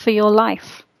yourself and for your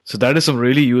life. So that is some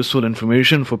really useful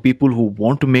information for people who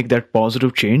want to make that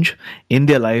positive change in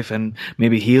their life and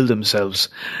maybe heal themselves.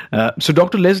 So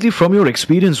Dr. Lesley, from your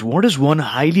experience, what is one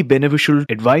highly beneficial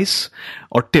advice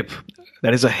or tip,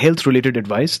 that is a health-related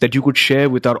advice, that you could share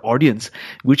with our audience,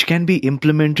 which can be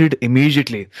implemented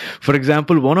immediately? For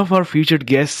example, one of our featured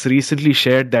guests recently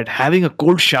shared that having a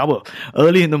cold shower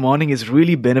early in the morning is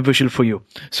really beneficial for you.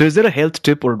 So is there a health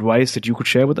tip or advice that you could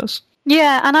share with us?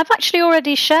 Yeah, and I've actually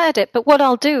already shared it, but what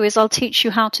I'll do is I'll teach you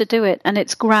how to do it, and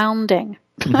it's grounding.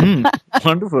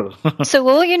 Wonderful. So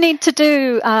all you need to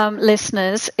do,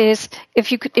 listeners, is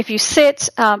if you sit,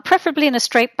 preferably in a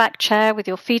straight back chair with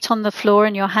your feet on the floor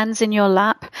and your hands in your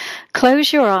lap,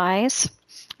 close your eyes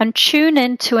and tune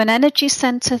into an energy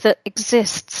center that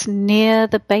exists near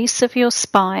the base of your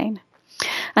spine.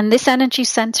 And this energy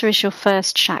center is your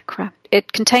first chakra.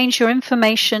 It contains your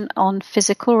information on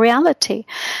physical reality.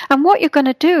 And what you're going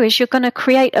to do is you're going to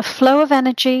create a flow of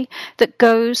energy that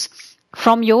goes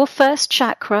from your first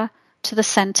chakra to the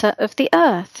center of the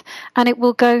earth. And it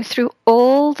will go through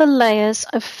all the layers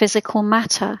of physical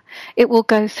matter. It will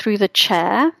go through the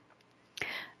chair,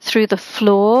 through the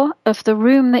floor of the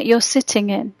room that you're sitting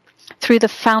in, through the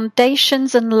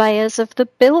foundations and layers of the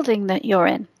building that you're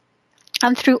in,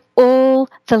 and through all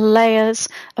the layers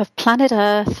of planet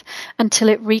Earth until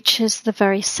it reaches the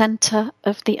very center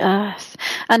of the Earth.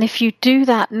 And if you do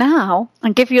that now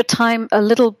and give your time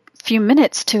a few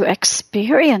minutes to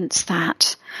experience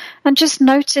that and just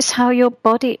notice how your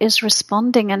body is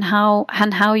responding and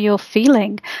how you're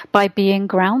feeling by being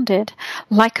grounded.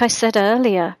 Like I said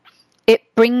earlier,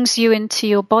 it brings you into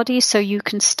your body so you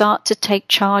can start to take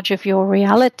charge of your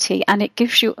reality, and it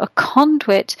gives you a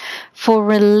conduit for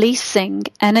releasing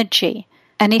energy.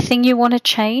 Anything you want to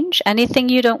change, anything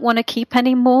you don't want to keep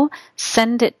anymore,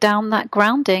 send it down that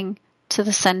grounding to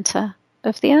the center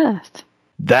of the earth.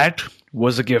 That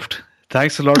was a gift.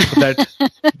 Thanks a lot for that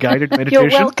guided meditation.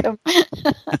 You're welcome.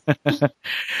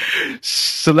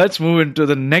 So let's move into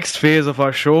the next phase of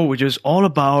our show, which is all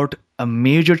about a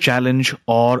major challenge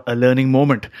or a learning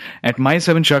moment. At My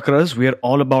 7 Chakras, we are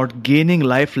all about gaining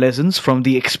life lessons from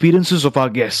the experiences of our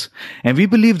guests. And we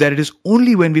believe that it is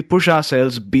only when we push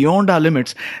ourselves beyond our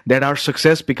limits that our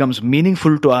success becomes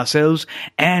meaningful to ourselves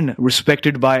and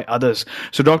respected by others.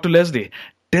 So Dr. Lesley,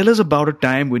 tell us about a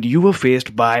time when you were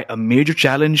faced by a major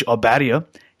challenge or barrier.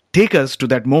 Take us to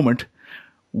that moment.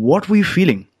 What were you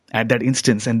feeling? at that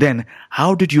instance? And then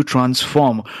how did you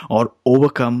transform or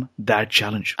overcome that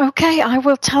challenge? Okay, I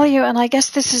will tell you, and I guess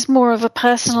this is more of a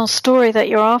personal story that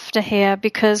you're after here,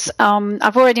 because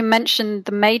I've already mentioned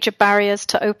the major barriers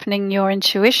to opening your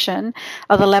intuition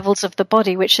are the levels of the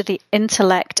body, which are the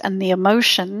intellect and the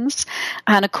emotions.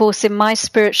 And of course, in my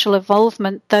spiritual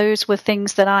involvement, those were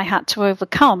things that I had to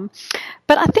overcome.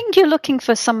 But I think you're looking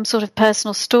for some sort of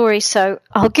personal story, so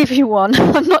I'll give you one.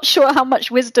 I'm not sure how much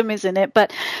wisdom is in it,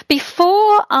 but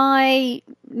before I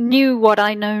knew what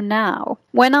I know now,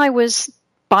 when I was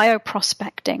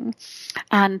bioprospecting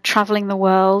and traveling the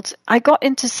world, I got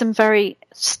into some very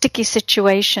sticky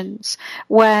situations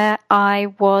where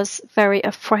I was very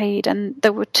afraid, and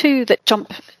there were two that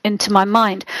jump into my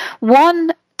mind.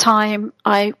 One time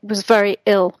I was very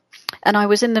ill, and I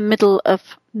was in the middle of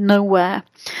nowhere,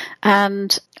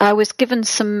 and I was given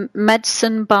some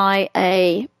medicine by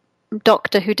a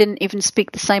doctor who didn't even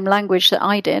speak the same language that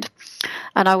I did.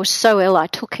 And I was so ill I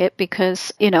took it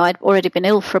because, I'd already been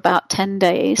ill for about 10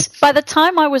 days. By the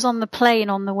time I was on the plane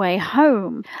on the way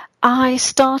home, I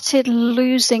started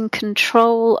losing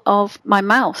control of my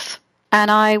mouth. And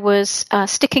I was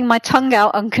sticking my tongue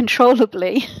out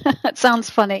uncontrollably. That sounds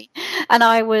funny. And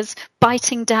I was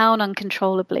biting down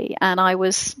uncontrollably. And I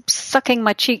was sucking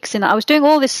my cheeks in. I was doing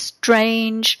all this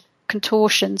strange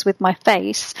contortions with my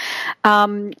face.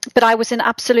 But I was in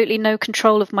absolutely no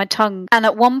control of my tongue. And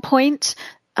at one point,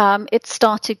 it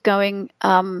started going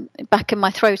back in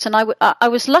my throat. And I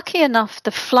was lucky enough,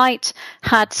 the flight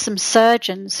had some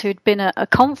surgeons who'd been at a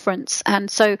conference. And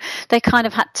so they kind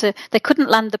of they couldn't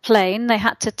land the plane. They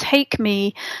had to take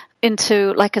me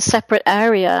into like a separate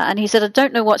area. And he said, I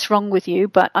don't know what's wrong with you,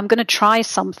 but I'm going to try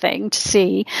something to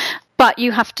see. But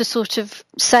you have to sort of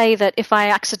say that if I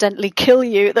accidentally kill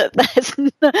you, that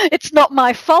it's not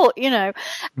my fault,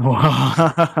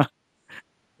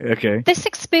 Okay. This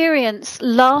experience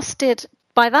lasted,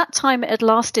 by that time it had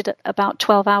lasted about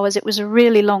 12 hours. It was a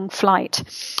really long flight.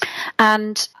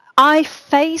 And I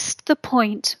faced the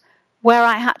point where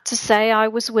I had to say I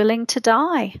was willing to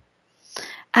die.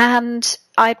 And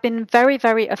I'd been very,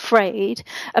 very afraid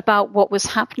about what was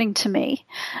happening to me.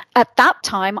 At that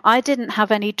time, I didn't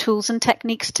have any tools and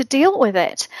techniques to deal with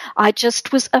it. I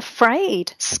just was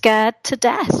afraid, scared to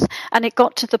death. And it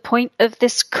got to the point of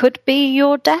this could be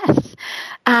your death.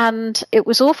 And it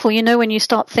was awful, when you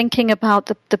start thinking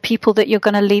about the people that you're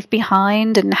going to leave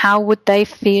behind and how would they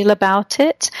feel about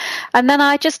it. And then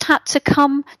I just had to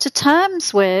come to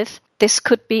terms with this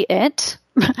could be it.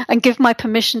 And give my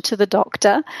permission to the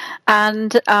doctor.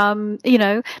 And,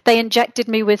 they injected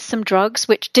me with some drugs,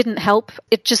 which didn't help.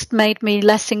 It just made me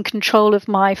less in control of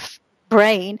my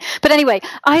brain. But anyway,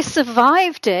 I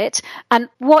survived it. And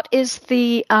what is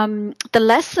the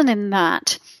lesson in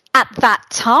that? At that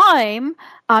time,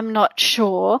 I'm not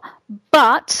sure,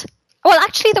 but... Well,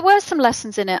 actually, there were some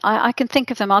lessons in it. I can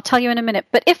think of them. I'll tell you in a minute.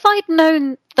 But if I'd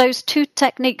known those two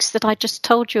techniques that I just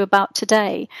told you about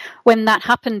today, when that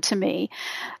happened to me,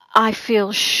 I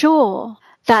feel sure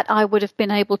that I would have been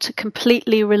able to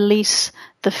completely release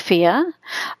the fear.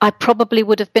 I probably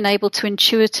would have been able to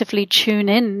intuitively tune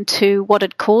in to what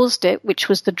had caused it, which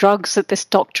was the drugs that this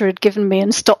doctor had given me,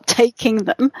 and stopped taking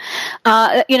them.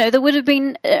 There would have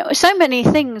been so many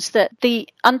things that the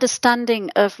understanding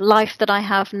of life that I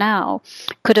have now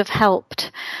could have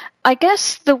helped. I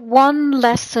guess the one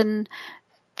lesson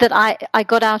that I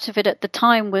got out of it at the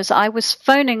time was I was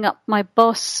phoning up my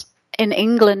boss in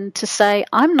England to say,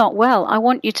 I'm not well. I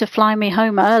want you to fly me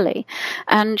home early.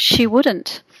 And she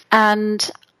wouldn't.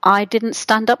 And I didn't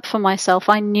stand up for myself.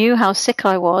 I knew how sick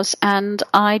I was, and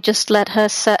I just let her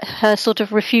sort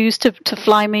of refuse to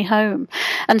fly me home.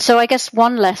 And so I guess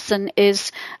one lesson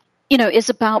is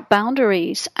about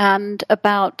boundaries and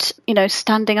about,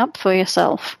 standing up for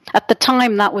yourself. At the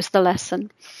time, that was the lesson.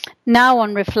 Now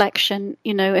on reflection,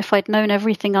 if I'd known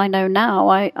everything I know now,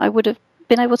 I would have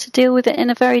been able to deal with it in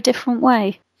a very different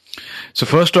way. So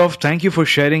first off, thank you for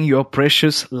sharing your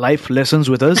precious life lessons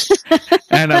with us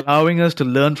and allowing us to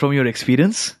learn from your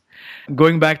experience.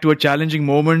 Going back to a challenging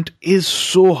moment is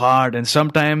so hard, and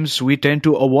sometimes we tend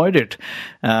to avoid it.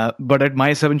 But at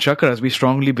My 7 Chakras, we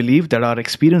strongly believe that our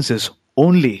experiences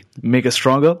only make us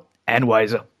stronger and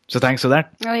wiser. So thanks for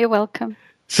that. Oh, you're welcome.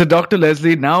 So Dr.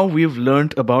 Lesley, now we've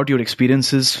learned about your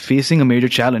experiences facing a major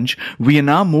challenge. We are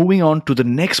now moving on to the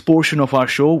next portion of our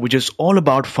show, which is all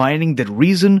about finding the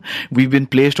reason we've been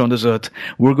placed on this earth.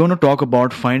 We're going to talk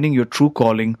about finding your true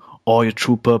calling or your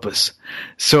true purpose.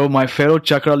 So my fellow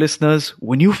Chakra listeners,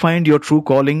 when you find your true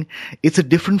calling, it's a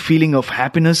different feeling of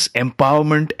happiness,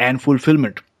 empowerment, and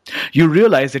fulfillment. You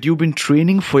realize that you've been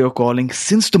training for your calling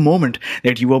since the moment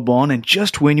that you were born, and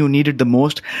just when you need it the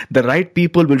most, the right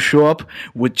people will show up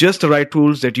with just the right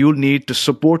tools that you'll need to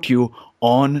support you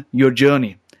on your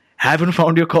journey. Haven't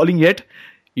found your calling yet?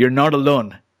 You're not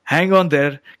alone. Hang on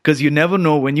there, because you never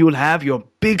know when you will have your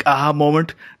big aha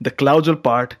moment, the clouds will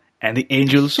part, and the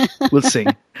angels will sing.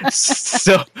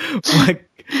 So,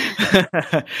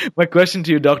 my question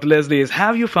to you, Dr. Lesley, is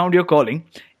have you found your calling?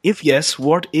 If yes,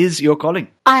 what is your calling?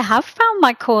 I have found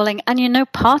my calling,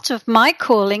 and part of my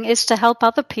calling is to help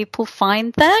other people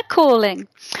find their calling.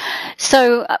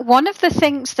 So one of the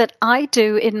things that I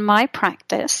do in my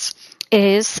practice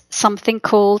is something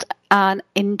called an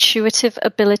intuitive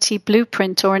ability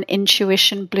blueprint or an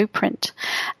intuition blueprint.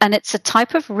 And it's a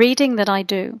type of reading that I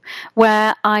do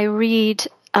where I read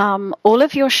all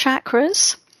of your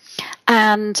chakras,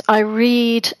 and I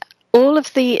read all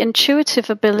of the intuitive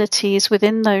abilities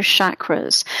within those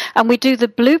chakras. And we do the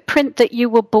blueprint that you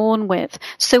were born with.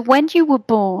 So when you were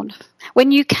born,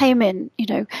 when you came in,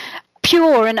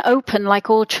 pure and open like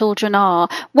all children are,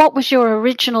 what was your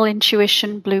original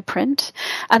intuition blueprint?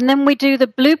 And then we do the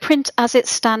blueprint as it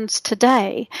stands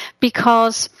today,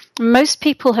 because most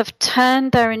people have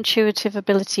turned their intuitive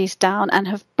abilities down and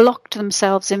have blocked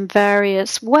themselves in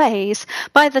various ways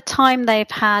by the time they've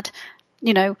had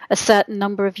a certain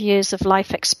number of years of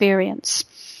life experience.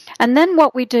 And then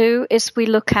what we do is we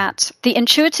look at the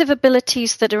intuitive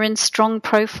abilities that are in strong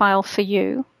profile for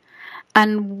you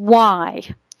and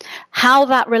why, how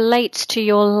that relates to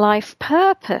your life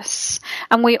purpose.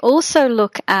 And we also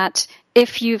look at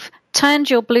if you've turned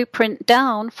your blueprint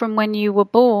down from when you were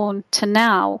born to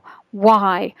now,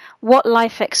 why? What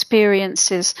life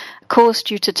experiences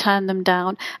caused you to turn them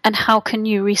down, and how can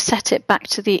you reset it back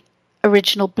to the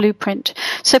original blueprint?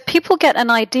 So people get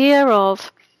an idea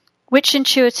of which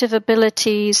intuitive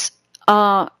abilities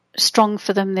are strong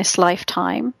for them this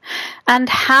lifetime and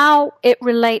how it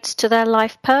relates to their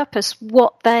life purpose,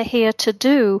 what they're here to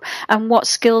do, and what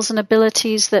skills and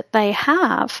abilities that they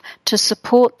have to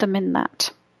support them in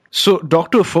that. So,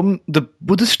 Doctor, from the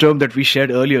Buddhist term that we shared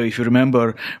earlier, if you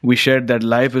remember, we shared that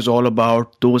life is all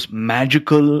about those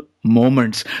magical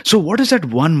moments. So what is that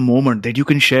one moment that you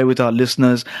can share with our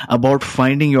listeners about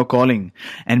finding your calling?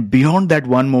 And beyond that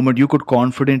one moment, you could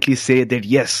confidently say that,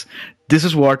 yes, this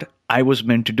is what I was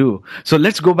meant to do. So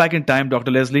let's go back in time,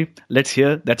 Dr. Lesley. Let's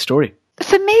hear that story.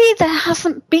 For me, there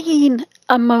hasn't been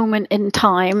a moment in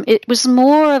time. It was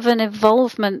more of an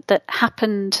evolvement that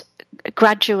happened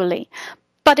gradually.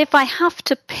 But if I have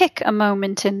to pick a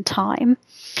moment in time,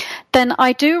 then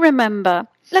I do remember,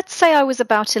 let's say I was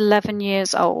about 11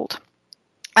 years old,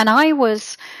 and I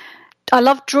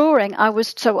loved drawing. I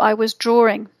was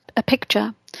drawing a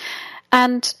picture,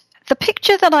 and the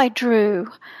picture that I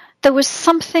drew, there was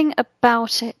something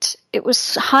about it. It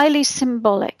was highly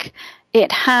symbolic.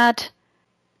 There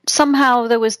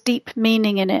was deep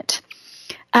meaning in it.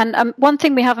 And one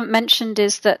thing we haven't mentioned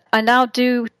is that I now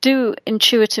do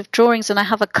intuitive drawings, and I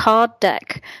have a card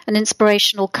deck, an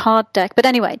inspirational card deck. But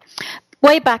anyway,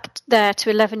 way back there to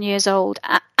 11 years old.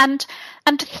 And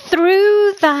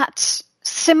through that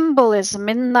symbolism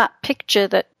in that picture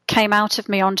that came out of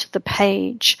me onto the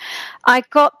page, I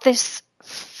got this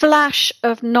flash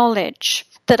of knowledge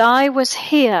that I was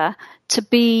here to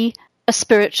be a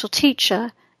spiritual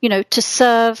teacher, to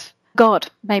serve God,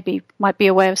 maybe might be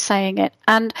a way of saying it.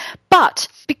 But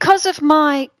because of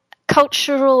my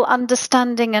cultural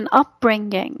understanding and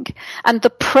upbringing and the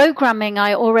programming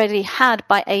I already had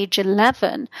by age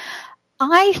 11,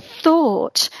 I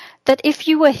thought that if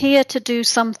you were here to do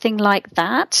something like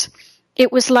that,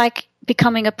 it was like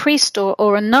becoming a priest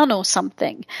or a nun or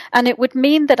something. And it would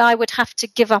mean that I would have to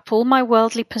give up all my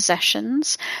worldly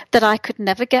possessions, that I could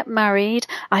never get married,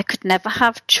 I could never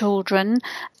have children.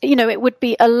 It would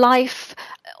be a life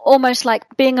almost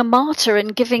like being a martyr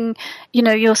and giving,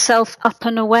 yourself up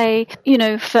and away,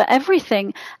 for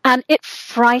everything. And it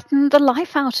frightened the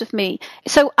life out of me.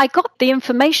 So I got the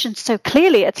information so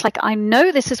clearly. It's like, I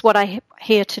know this is what I'm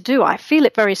here to do. I feel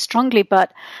it very strongly,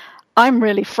 but I'm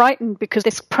really frightened because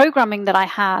this programming that I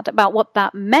had about what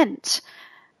that meant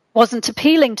wasn't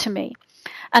appealing to me.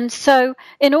 And so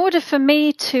in order for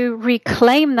me to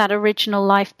reclaim that original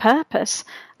life purpose,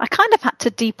 I kind of had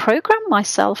to deprogram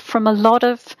myself from a lot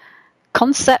of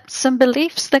concepts and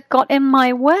beliefs that got in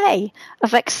my way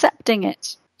of accepting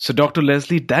it. So, Dr.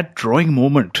 Lesley, that drawing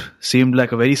moment seemed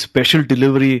like a very special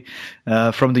delivery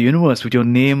from the universe with your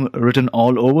name written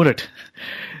all over it.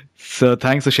 So,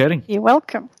 thanks for sharing. You're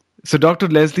welcome. So, Dr.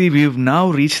 Lesley, we've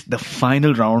now reached the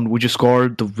final round, which is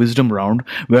called the wisdom round,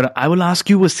 where I will ask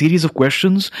you a series of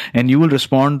questions and you will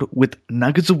respond with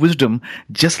nuggets of wisdom,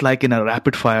 just like in a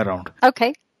rapid fire round.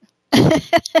 Okay.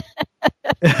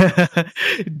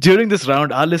 During this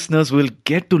round, our listeners will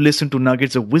get to listen to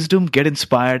nuggets of wisdom, get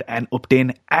inspired, and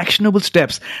obtain actionable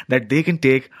steps that they can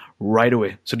take right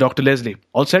away. So, Dr. Lesley,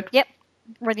 all set? Yep.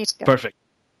 Ready to go. Perfect.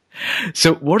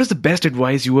 So, what is the best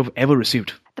advice you have ever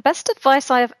received? The best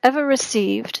advice I have ever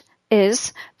received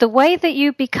is the way that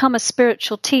you become a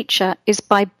spiritual teacher is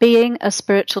by being a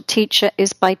spiritual teacher,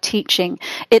 is by teaching.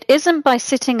 It isn't by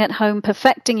sitting at home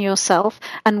perfecting yourself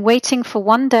and waiting for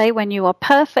one day when you are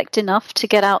perfect enough to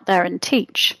get out there and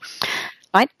teach.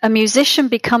 Right? A musician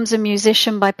becomes a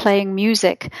musician by playing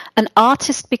music. An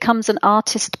artist becomes an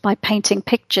artist by painting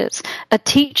pictures. A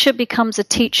teacher becomes a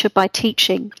teacher by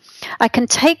teaching. I can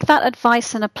take that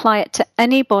advice and apply it to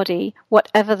anybody,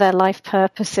 whatever their life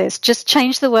purpose is. Just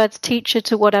change the words teacher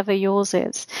to whatever yours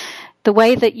is. The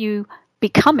way that you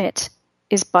become it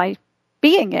is by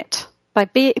being it, by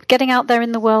getting out there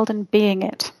in the world and being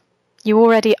it. You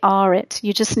already are it.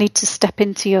 You just need to step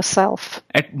into yourself.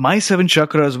 At My 7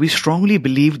 Chakras, we strongly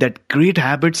believe that great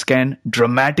habits can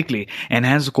dramatically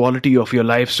enhance the quality of your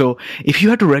life. So, if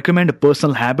you had to recommend a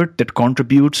personal habit that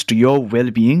contributes to your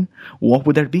well-being, what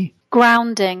would that be?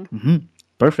 Grounding. Mm-hmm.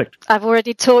 Perfect. I've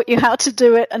already taught you how to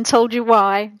do it and told you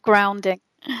why. Grounding.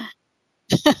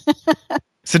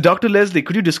 So, Dr. Lesley,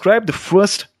 could you describe the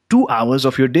first 2 hours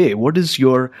of your day? What is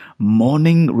your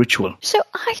morning ritual? So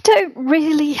I don't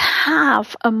really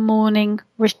have a morning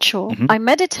ritual. I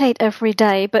meditate every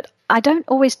day, but I don't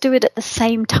always do it at the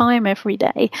same time every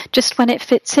day, just when it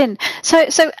fits in. So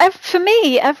for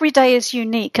me, every day is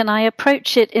unique, and I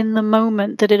approach it in the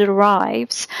moment that it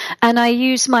arrives, and I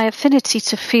use my affinity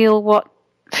to feel what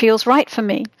feels right for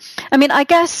me. I mean, I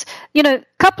guess, a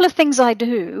couple of things I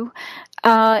do.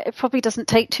 It probably doesn't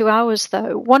take 2 hours,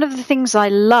 though. One of the things I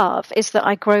love is that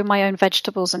I grow my own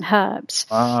vegetables and herbs.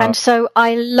 And so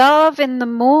I love in the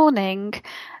morning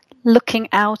looking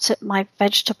out at my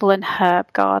vegetable and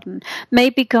herb garden,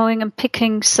 maybe going and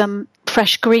picking some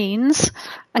fresh greens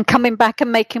and coming back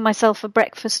and making myself a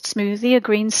breakfast smoothie, a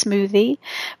green smoothie.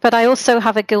 But I also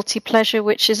have a guilty pleasure,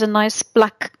 which is a nice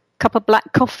cup of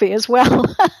black coffee as well.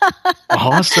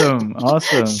 Awesome.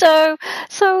 So,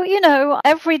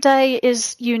 every day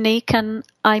is unique and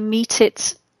I meet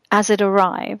it as it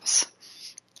arrives.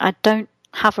 I don't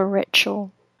have a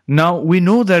ritual. Now, we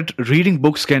know that reading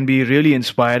books can be really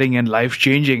inspiring and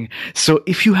life-changing. So,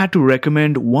 if you had to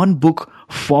recommend one book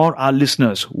for our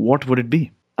listeners, what would it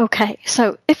be? Okay,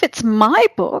 so if it's my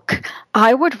book,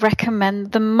 I would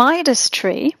recommend The Midas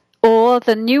Tree, or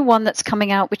the new one that's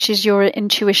coming out, which is Your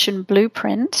Intuition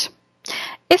Blueprint.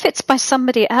 If it's by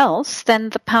somebody else, then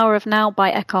The Power of Now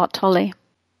by Eckhart Tolle.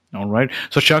 All right.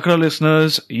 So, Chakra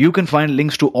listeners, you can find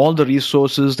links to all the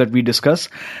resources that we discuss,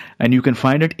 and you can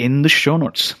find it in the show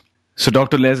notes. So,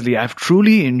 Dr. Lesley, I've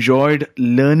truly enjoyed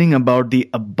learning about the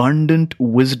abundant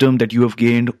wisdom that you have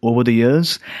gained over the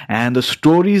years, and the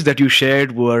stories that you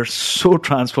shared were so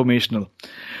transformational.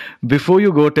 Before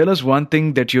you go, tell us one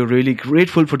thing that you're really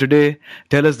grateful for today.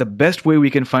 Tell us the best way we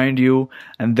can find you,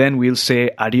 and then we'll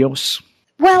say adios.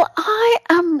 Well,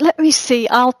 let me see,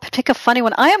 I'll pick a funny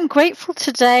one. I am grateful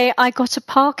today. I got a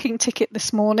parking ticket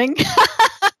this morning.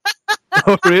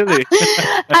 Oh, really?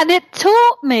 And it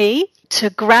taught me to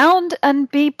ground and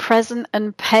be present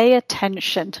and pay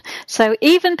attention. So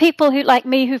even people like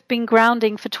me who've been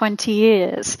grounding for 20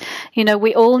 years,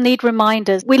 we all need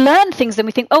reminders. We learn things and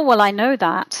we think, oh, well, I know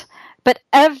that. But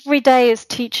every day is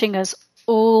teaching us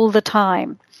all the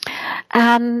time.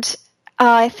 And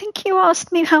I think you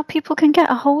asked me how people can get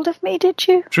a hold of me, did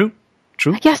you? True.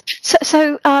 Yes.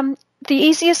 So the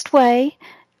easiest way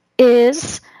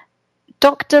is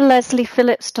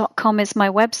drlesleyphillips.com is my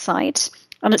website.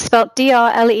 And it's spelled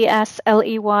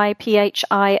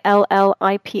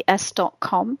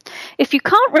DRLESLEYPHILLIPS.com. If you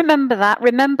can't remember that,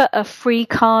 remember a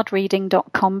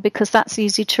freecardreading.com, because that's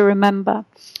easy to remember.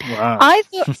 Wow.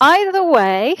 Either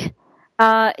way,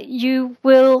 you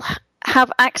will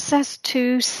have access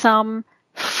to some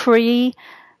free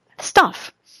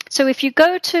stuff. So if you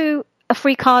go to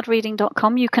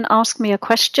freecardreading.com, you can ask me a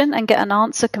question and get an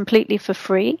answer completely for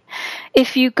free.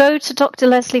 If you go to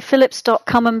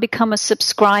drlesleyphillips.com and become a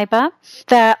subscriber,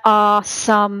 there are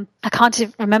some, I can't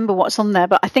even remember what's on there,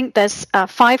 but I think there's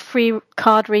 5 free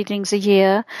card readings a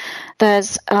year.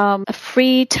 There's a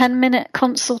free 10-minute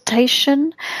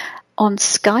consultation on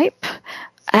Skype,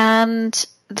 and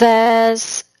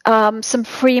there's some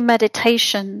free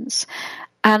meditations.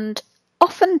 And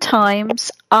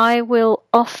oftentimes I will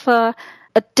offer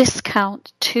a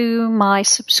discount to my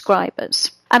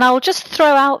subscribers. And I'll just throw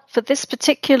out for this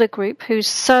particular group who's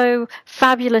so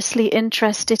fabulously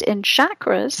interested in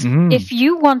chakras, if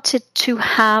you wanted to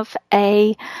have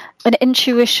an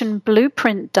intuition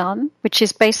blueprint done, which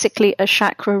is basically a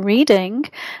chakra reading,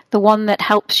 the one that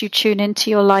helps you tune into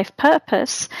your life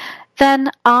purpose, then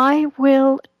I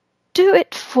will do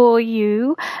it for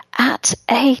you at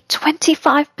a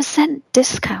 25%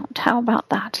 discount. How about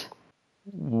that?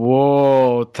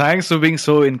 Whoa, thanks for being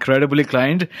so incredibly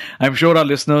kind. I'm sure our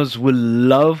listeners will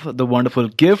love the wonderful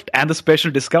gift and the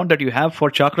special discount that you have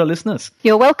for Chakra listeners.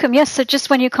 You're welcome. Yes, so just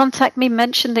when you contact me,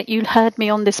 mention that you heard me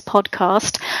on this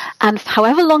podcast, and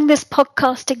however long this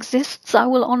podcast exists, I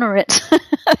will honor it.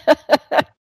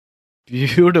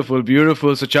 Beautiful,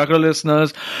 beautiful. So Chakra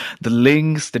listeners, the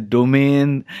links, the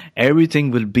domain,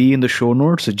 everything will be in the show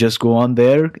notes. So just go on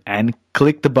there and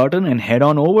click the button and head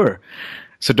on over.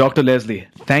 So Dr. Lesley,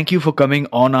 thank you for coming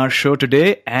on our show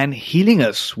today and healing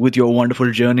us with your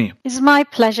wonderful journey. It's my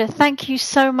pleasure. Thank you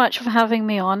so much for having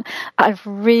me on. I've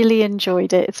really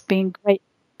enjoyed it. It's been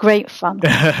great fun.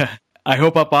 I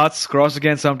hope our paths cross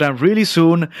again sometime really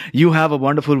soon. You have a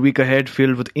wonderful week ahead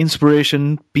filled with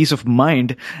inspiration, peace of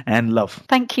mind, and love.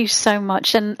 Thank you so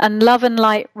much. And love and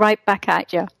light right back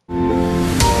at you.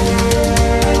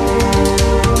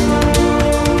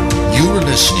 You were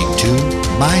listening to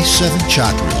My 7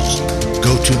 Chakras.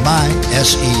 Go to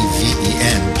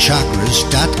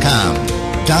chakras.com.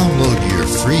 Download your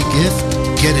free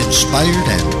gift, get inspired,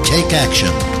 and take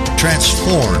action.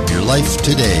 Transform your life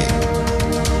today.